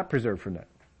he was not preserved from that.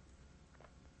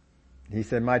 He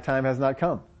said, my time has not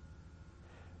come.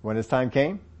 When his time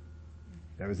came,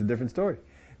 that was a different story.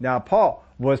 Now,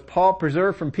 was Paul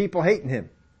preserved from people hating him?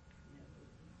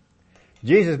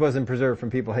 Jesus wasn't preserved from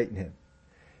people hating him.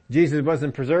 Jesus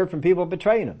wasn't preserved from people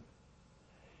betraying him.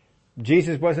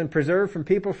 Jesus wasn't preserved from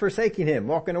people forsaking him,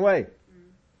 walking away.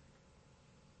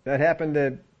 That happened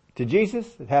to Jesus.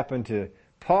 It happened to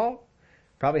Paul.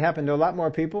 Probably happened to a lot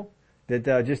more people that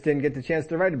just didn't get the chance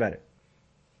to write about it.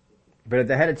 But if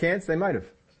they had a chance, they might have.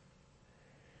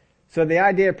 So the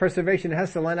idea of preservation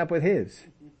has to line up with his.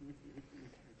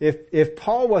 If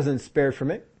Paul wasn't spared from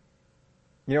it,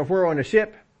 if we're on a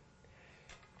ship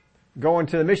going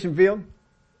to the mission field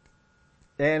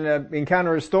and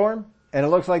encounter a storm and it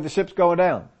looks like the ship's going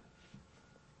down.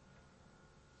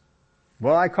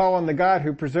 Well, I call on the God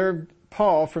who preserved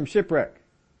Paul from shipwreck.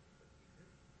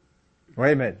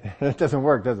 Wait a minute. That doesn't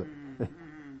work, does it?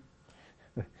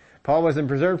 Paul wasn't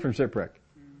preserved from shipwreck.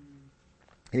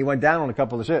 He went down on a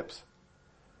couple of ships.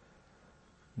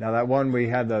 Now that one we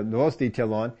had the most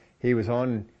detail on, he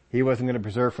wasn't going to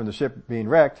preserve from the ship being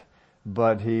wrecked,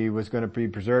 but he was going to be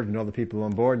preserved and all the people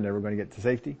on board and they were going to get to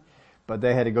safety. But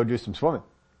they had to go do some swimming.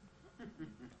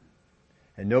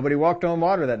 And nobody walked on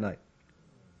water that night.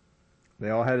 They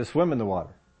all had to swim in the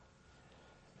water.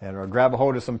 And or grab a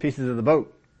hold of some pieces of the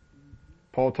boat.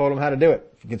 Paul told them how to do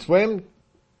it. If you can swim,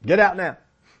 get out now.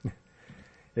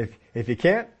 If you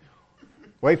can't,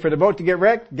 wait for the boat to get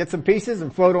wrecked, get some pieces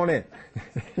and float on in.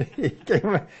 He gave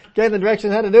them the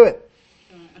direction how to do it.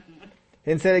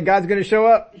 And said that God's going to show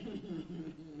up.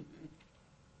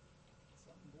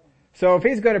 So if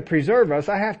he's going to preserve us,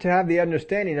 I have to have the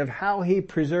understanding of how he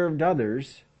preserved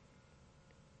others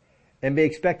and be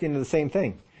expecting the same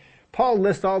thing. Paul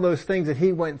lists all those things that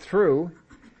he went through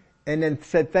and then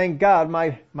said, thank God,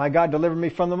 my God delivered me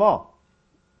from them all.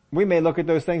 We may look at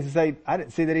those things and say, I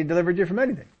didn't see that he delivered you from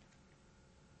anything.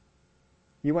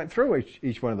 You went through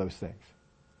each one of those things.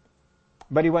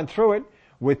 But he went through it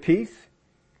with peace.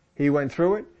 He went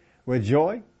through it with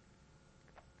joy.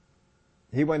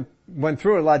 He went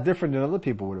through it a lot different than other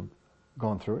people would have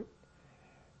gone through it.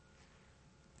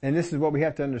 And this is what we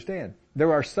have to understand.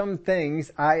 There are some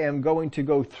things I am going to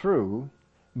go through,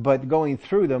 but going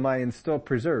through them I am still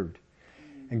preserved.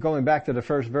 And going back to the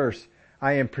first verse,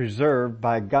 I am preserved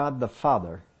by God the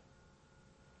Father,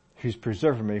 who's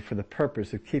preserving me for the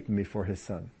purpose of keeping me for his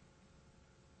Son.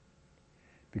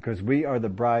 Because we are the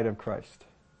bride of Christ.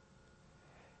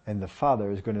 And the Father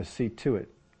is going to see to it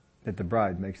that the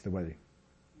bride makes the wedding.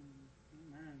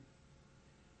 Amen.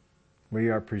 We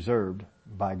are preserved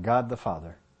by God the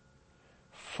Father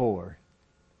for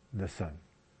the Son.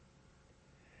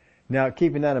 Now,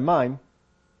 keeping that in mind,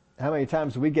 how many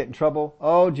times do we get in trouble?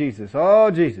 Oh, Jesus.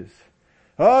 Oh, Jesus.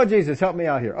 Oh, Jesus, help me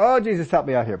out here. Oh, Jesus, help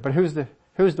me out here. But who's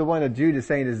Who's the one that Jude is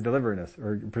saying is delivering us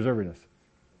or preserving us?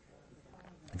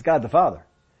 It's God the Father.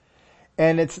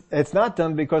 And it's not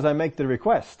done because I make the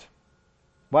request.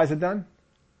 Why is it done?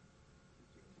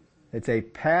 It's a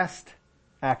past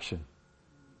action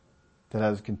that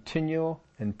has continual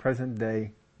and present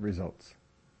day results.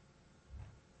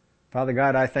 Father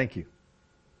God, I thank you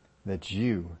that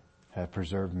you have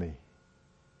preserved me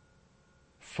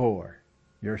for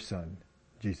your Son,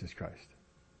 Jesus Christ.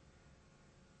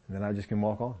 And then I just can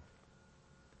walk on.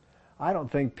 I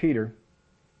don't think Peter,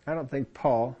 I don't think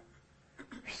Paul,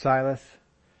 or Silas,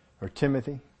 or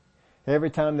Timothy, every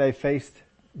time they faced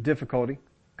difficulty,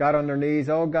 got on their knees,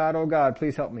 oh God,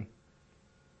 please help me.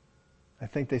 I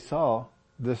think they saw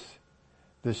this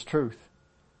truth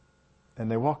and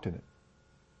they walked in it.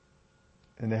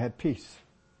 And they had peace.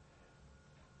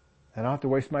 And I don't have to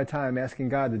waste my time asking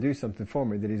God to do something for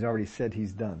me that He's already said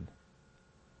He's done.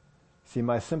 See,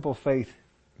 my simple faith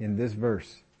in this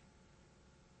verse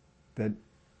that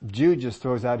Jude just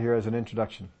throws out here as an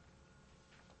introduction.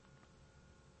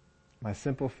 My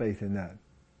simple faith in that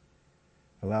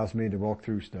allows me to walk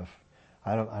through stuff.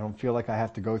 I don't feel like I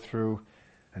have to go through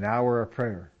an hour of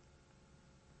prayer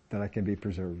that I can be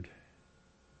preserved.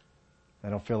 I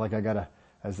don't feel like I gotta,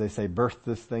 as they say, birth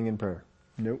this thing in prayer.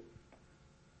 Nope.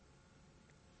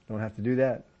 Don't have to do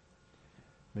that.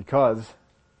 Because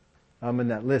I'm in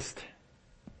that list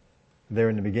there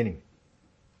in the beginning.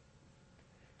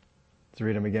 Let's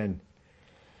read them again.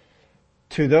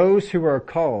 To those who are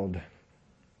called,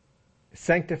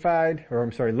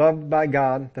 loved by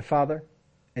God the Father,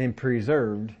 and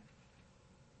preserved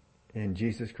in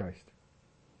Jesus Christ.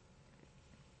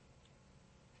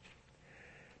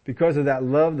 Because of that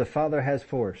love the Father has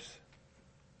for us,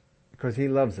 because He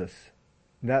loves us,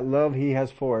 that love He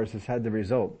has for us has had the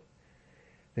result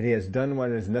that He has done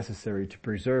what is necessary to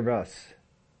preserve us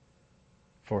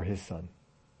for His Son.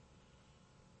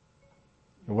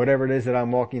 And whatever it is that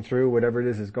I'm walking through, whatever it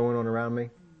is that's going on around me,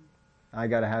 I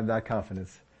gotta have that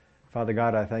confidence. Father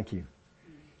God, I thank you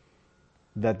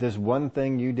that this one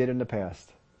thing you did in the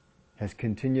past has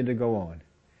continued to go on,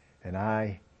 and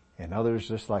I and others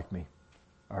just like me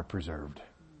are preserved.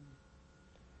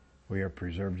 We are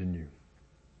preserved in you.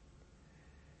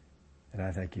 And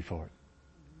I thank you for it.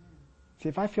 See,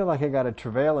 if I feel like I gotta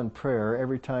travail in prayer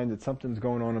every time that something's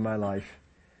going on in my life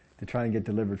to try and get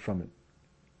delivered from it,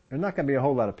 there's not gonna be a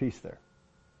whole lot of peace there.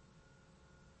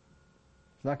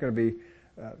 It's not going to be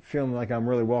feeling like I'm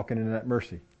really walking in that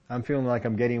mercy. I'm feeling like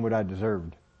I'm getting what I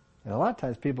deserved. And a lot of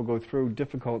times people go through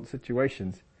difficult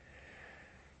situations.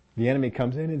 The enemy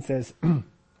comes in and says,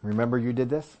 remember you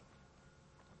did this?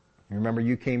 Remember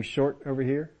you came short over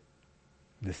here?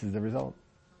 This is the result.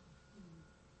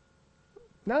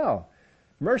 No.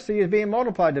 Mercy is being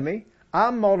multiplied to me.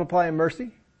 I'm multiplying mercy.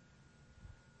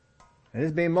 And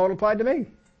it's being multiplied to me.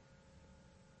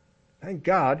 Thank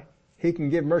God He can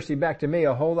give mercy back to me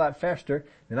a whole lot faster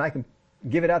than I can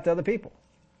give it out to other people.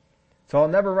 So I'll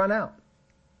never run out.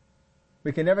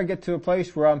 We can never get to a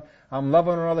place where I'm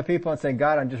loving on other people and saying,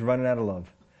 God, I'm just running out of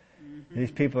love. Mm-hmm.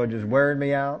 These people are just wearing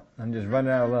me out. I'm just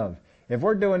running out of love. If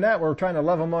we're doing that, we're trying to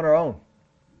love them on our own.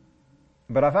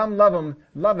 But if I'm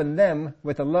loving them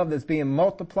with a love that's being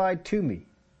multiplied to me,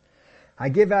 I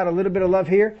give out a little bit of love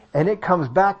here and it comes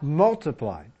back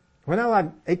multiplied. Well,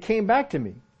 now it came back to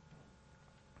me.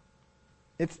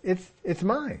 It's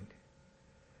mine.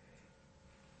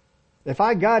 If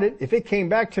I got it, if it came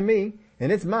back to me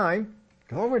and it's mine,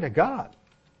 glory to God.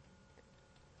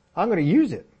 I'm going to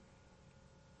use it.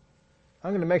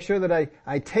 I'm going to make sure that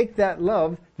I take that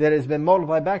love that has been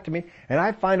multiplied back to me and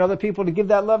I find other people to give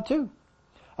that love to.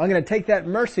 I'm going to take that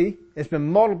mercy that's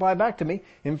been multiplied back to me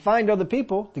and find other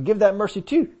people to give that mercy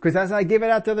to. Because as I give it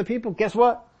out to other people, guess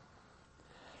what?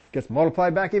 It gets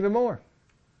multiplied back even more.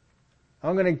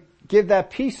 I'm going to give that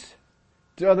peace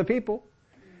to other people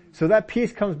so that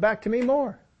peace comes back to me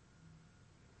more.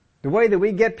 The way that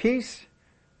we get peace,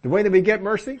 the way that we get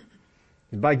mercy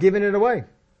is by giving it away.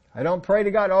 I don't pray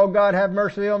to God, oh God, have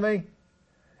mercy on me.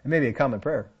 It may be a common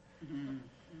prayer.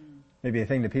 Maybe a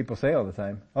thing that people say all the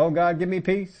time. Oh God, give me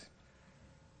peace.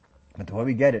 But the way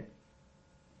we get it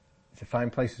is to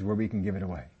find places where we can give it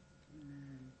away.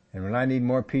 And when I need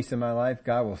more peace in my life,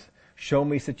 God will show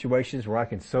me situations where I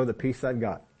can sow the peace I've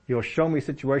got. He'll show me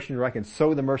situations where I can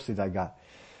sow the mercies I got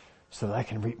so that I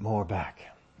can reap more back.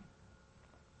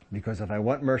 Because if I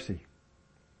want mercy,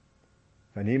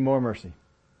 if I need more mercy,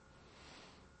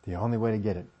 the only way to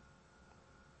get it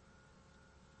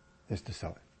is to sow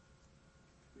it.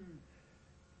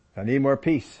 If I need more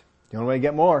peace, the only way to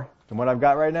get more than what I've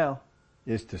got right now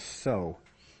is to sow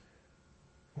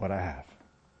what I have.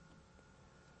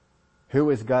 Who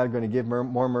is God going to give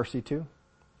more mercy to?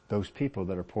 Those people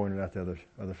that are pouring it out to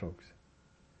other folks.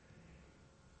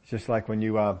 It's just like when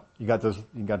you got the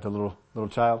little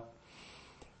child,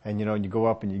 and you go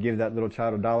up and you give that little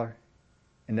child $1,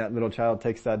 and that little child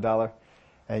takes that $1,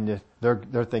 and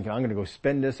they're thinking, I'm going to go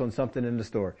spend this on something in the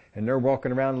store, and they're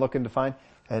walking around looking to find,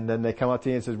 and then they come up to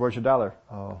you and says, "Where's your $1?"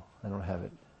 "Oh, I don't have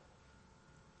it."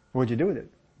 "What'd you do with it?"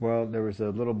 "Well, there was a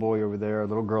little boy over there, a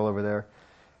little girl over there,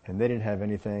 and they didn't have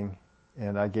anything,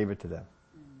 and I gave it to them."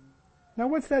 Now,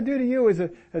 what's that do to you? What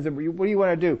do you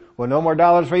want to do? "Well, no more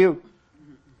dollars for you."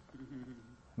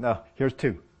 "No, here's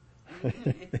 2.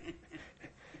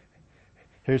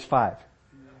 Here's 5.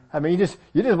 I mean, you just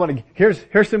want to,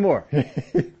 here's some more.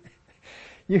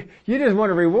 You just want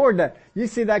to reward that. You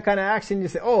see that kind of action, you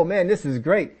say, "Oh man, this is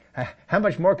great. How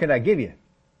much more can I give you?"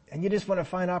 And you just want to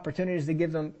find opportunities to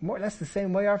give them more. That's the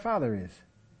same way our Father is.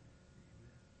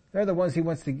 They're the ones He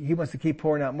wants to keep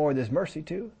pouring out more of this mercy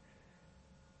to.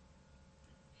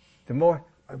 The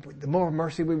more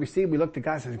mercy we receive, we look to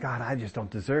God and say, "God, I just don't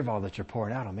deserve all that you're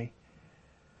pouring out on me."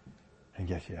 And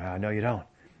guess you, "I know you don't.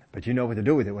 But you know what to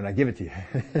do with it when I give it to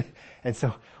you." And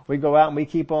so we go out and we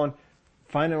keep on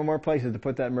finding more places to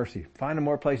put that mercy. Finding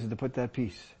more places to put that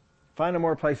peace. Finding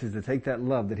more places to take that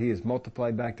love that He has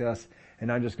multiplied back to us,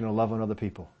 and I'm just going to love on other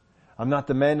people. I'm not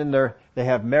demanding they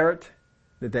have merit,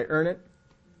 that they earn it.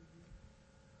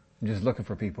 I'm just looking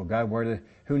for people. God,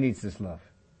 who needs this love?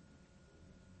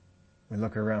 We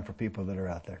look around for people that are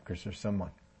out there, because there's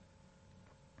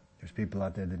people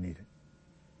out there that need it.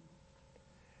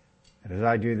 And as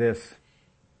I do this,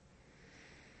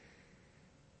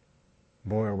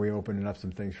 boy, are we opening up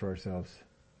some things for ourselves.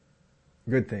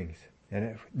 Good things.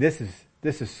 And this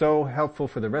is so helpful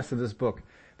for the rest of this book,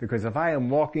 because if I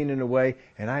am walking in a way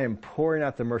and I am pouring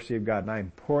out the mercy of God, and I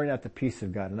am pouring out the peace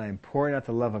of God, and I am pouring out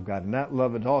the love of God, and that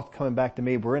love is all coming back to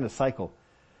me, we're in a cycle.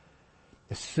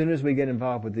 As soon as we get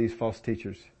involved with these false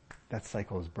teachers, that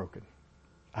cycle is broken.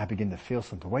 I begin to feel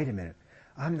something. Wait a minute.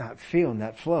 I'm not feeling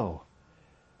that flow.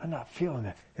 I'm not feeling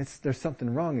that. There's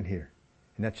something wrong in here.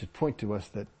 And that should point to us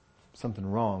that something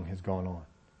wrong has gone on.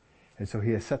 And so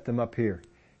He has set them up here.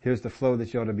 Here's the flow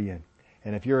that you ought to be in.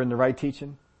 And if you're in the right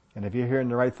teaching, and if you're hearing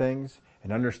the right things,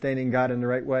 and understanding God in the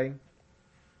right way,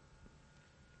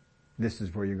 this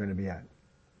is where you're going to be at.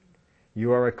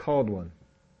 You are a called one.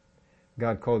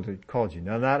 God called you.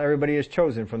 Now, not everybody is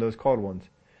chosen from those called ones.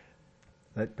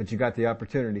 But you got the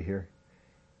opportunity here.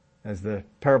 As the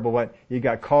parable went, you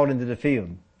got called into the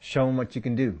field. Show them what you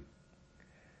can do.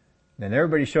 And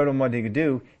everybody showed them what they could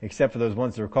do, except for those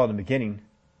ones that were called in the beginning.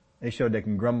 They showed they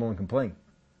can grumble and complain.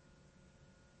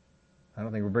 I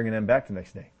don't think we're bringing them back the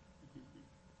next day.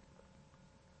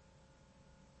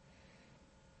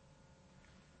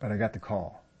 But I got the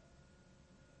call.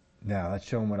 Now, let's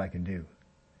show them what I can do.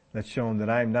 Let's show them that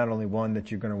I'm not only one that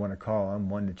you're going to want to call, I'm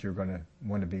one that you're going to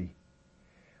want to be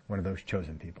one of those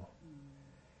chosen people.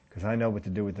 Because I know what to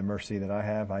do with the mercy that I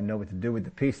have. I know what to do with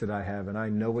the peace that I have. And I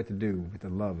know what to do with the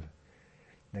love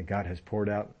that God has poured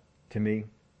out to me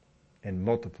and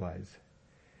multiplies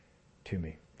to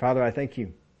me. Father, I thank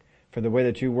you for the way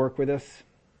that you work with us,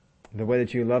 the way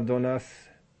that you loved on us,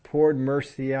 poured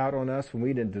mercy out on us when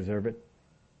we didn't deserve it,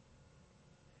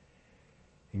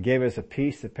 and gave us a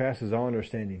peace that passes all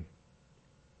understanding.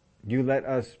 You let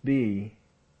us be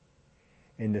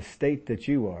in the state that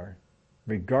you are,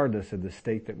 regardless of the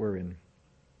state that we're in.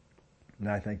 And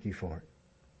I thank you for it.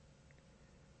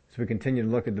 As we continue to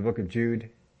look at the book of Jude,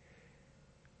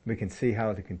 we can see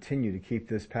how to continue to keep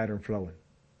this pattern flowing.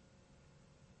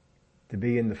 To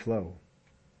be in the flow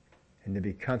and to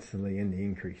be constantly in the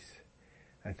increase.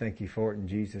 I thank you for it in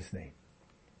Jesus' name.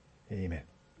 Amen.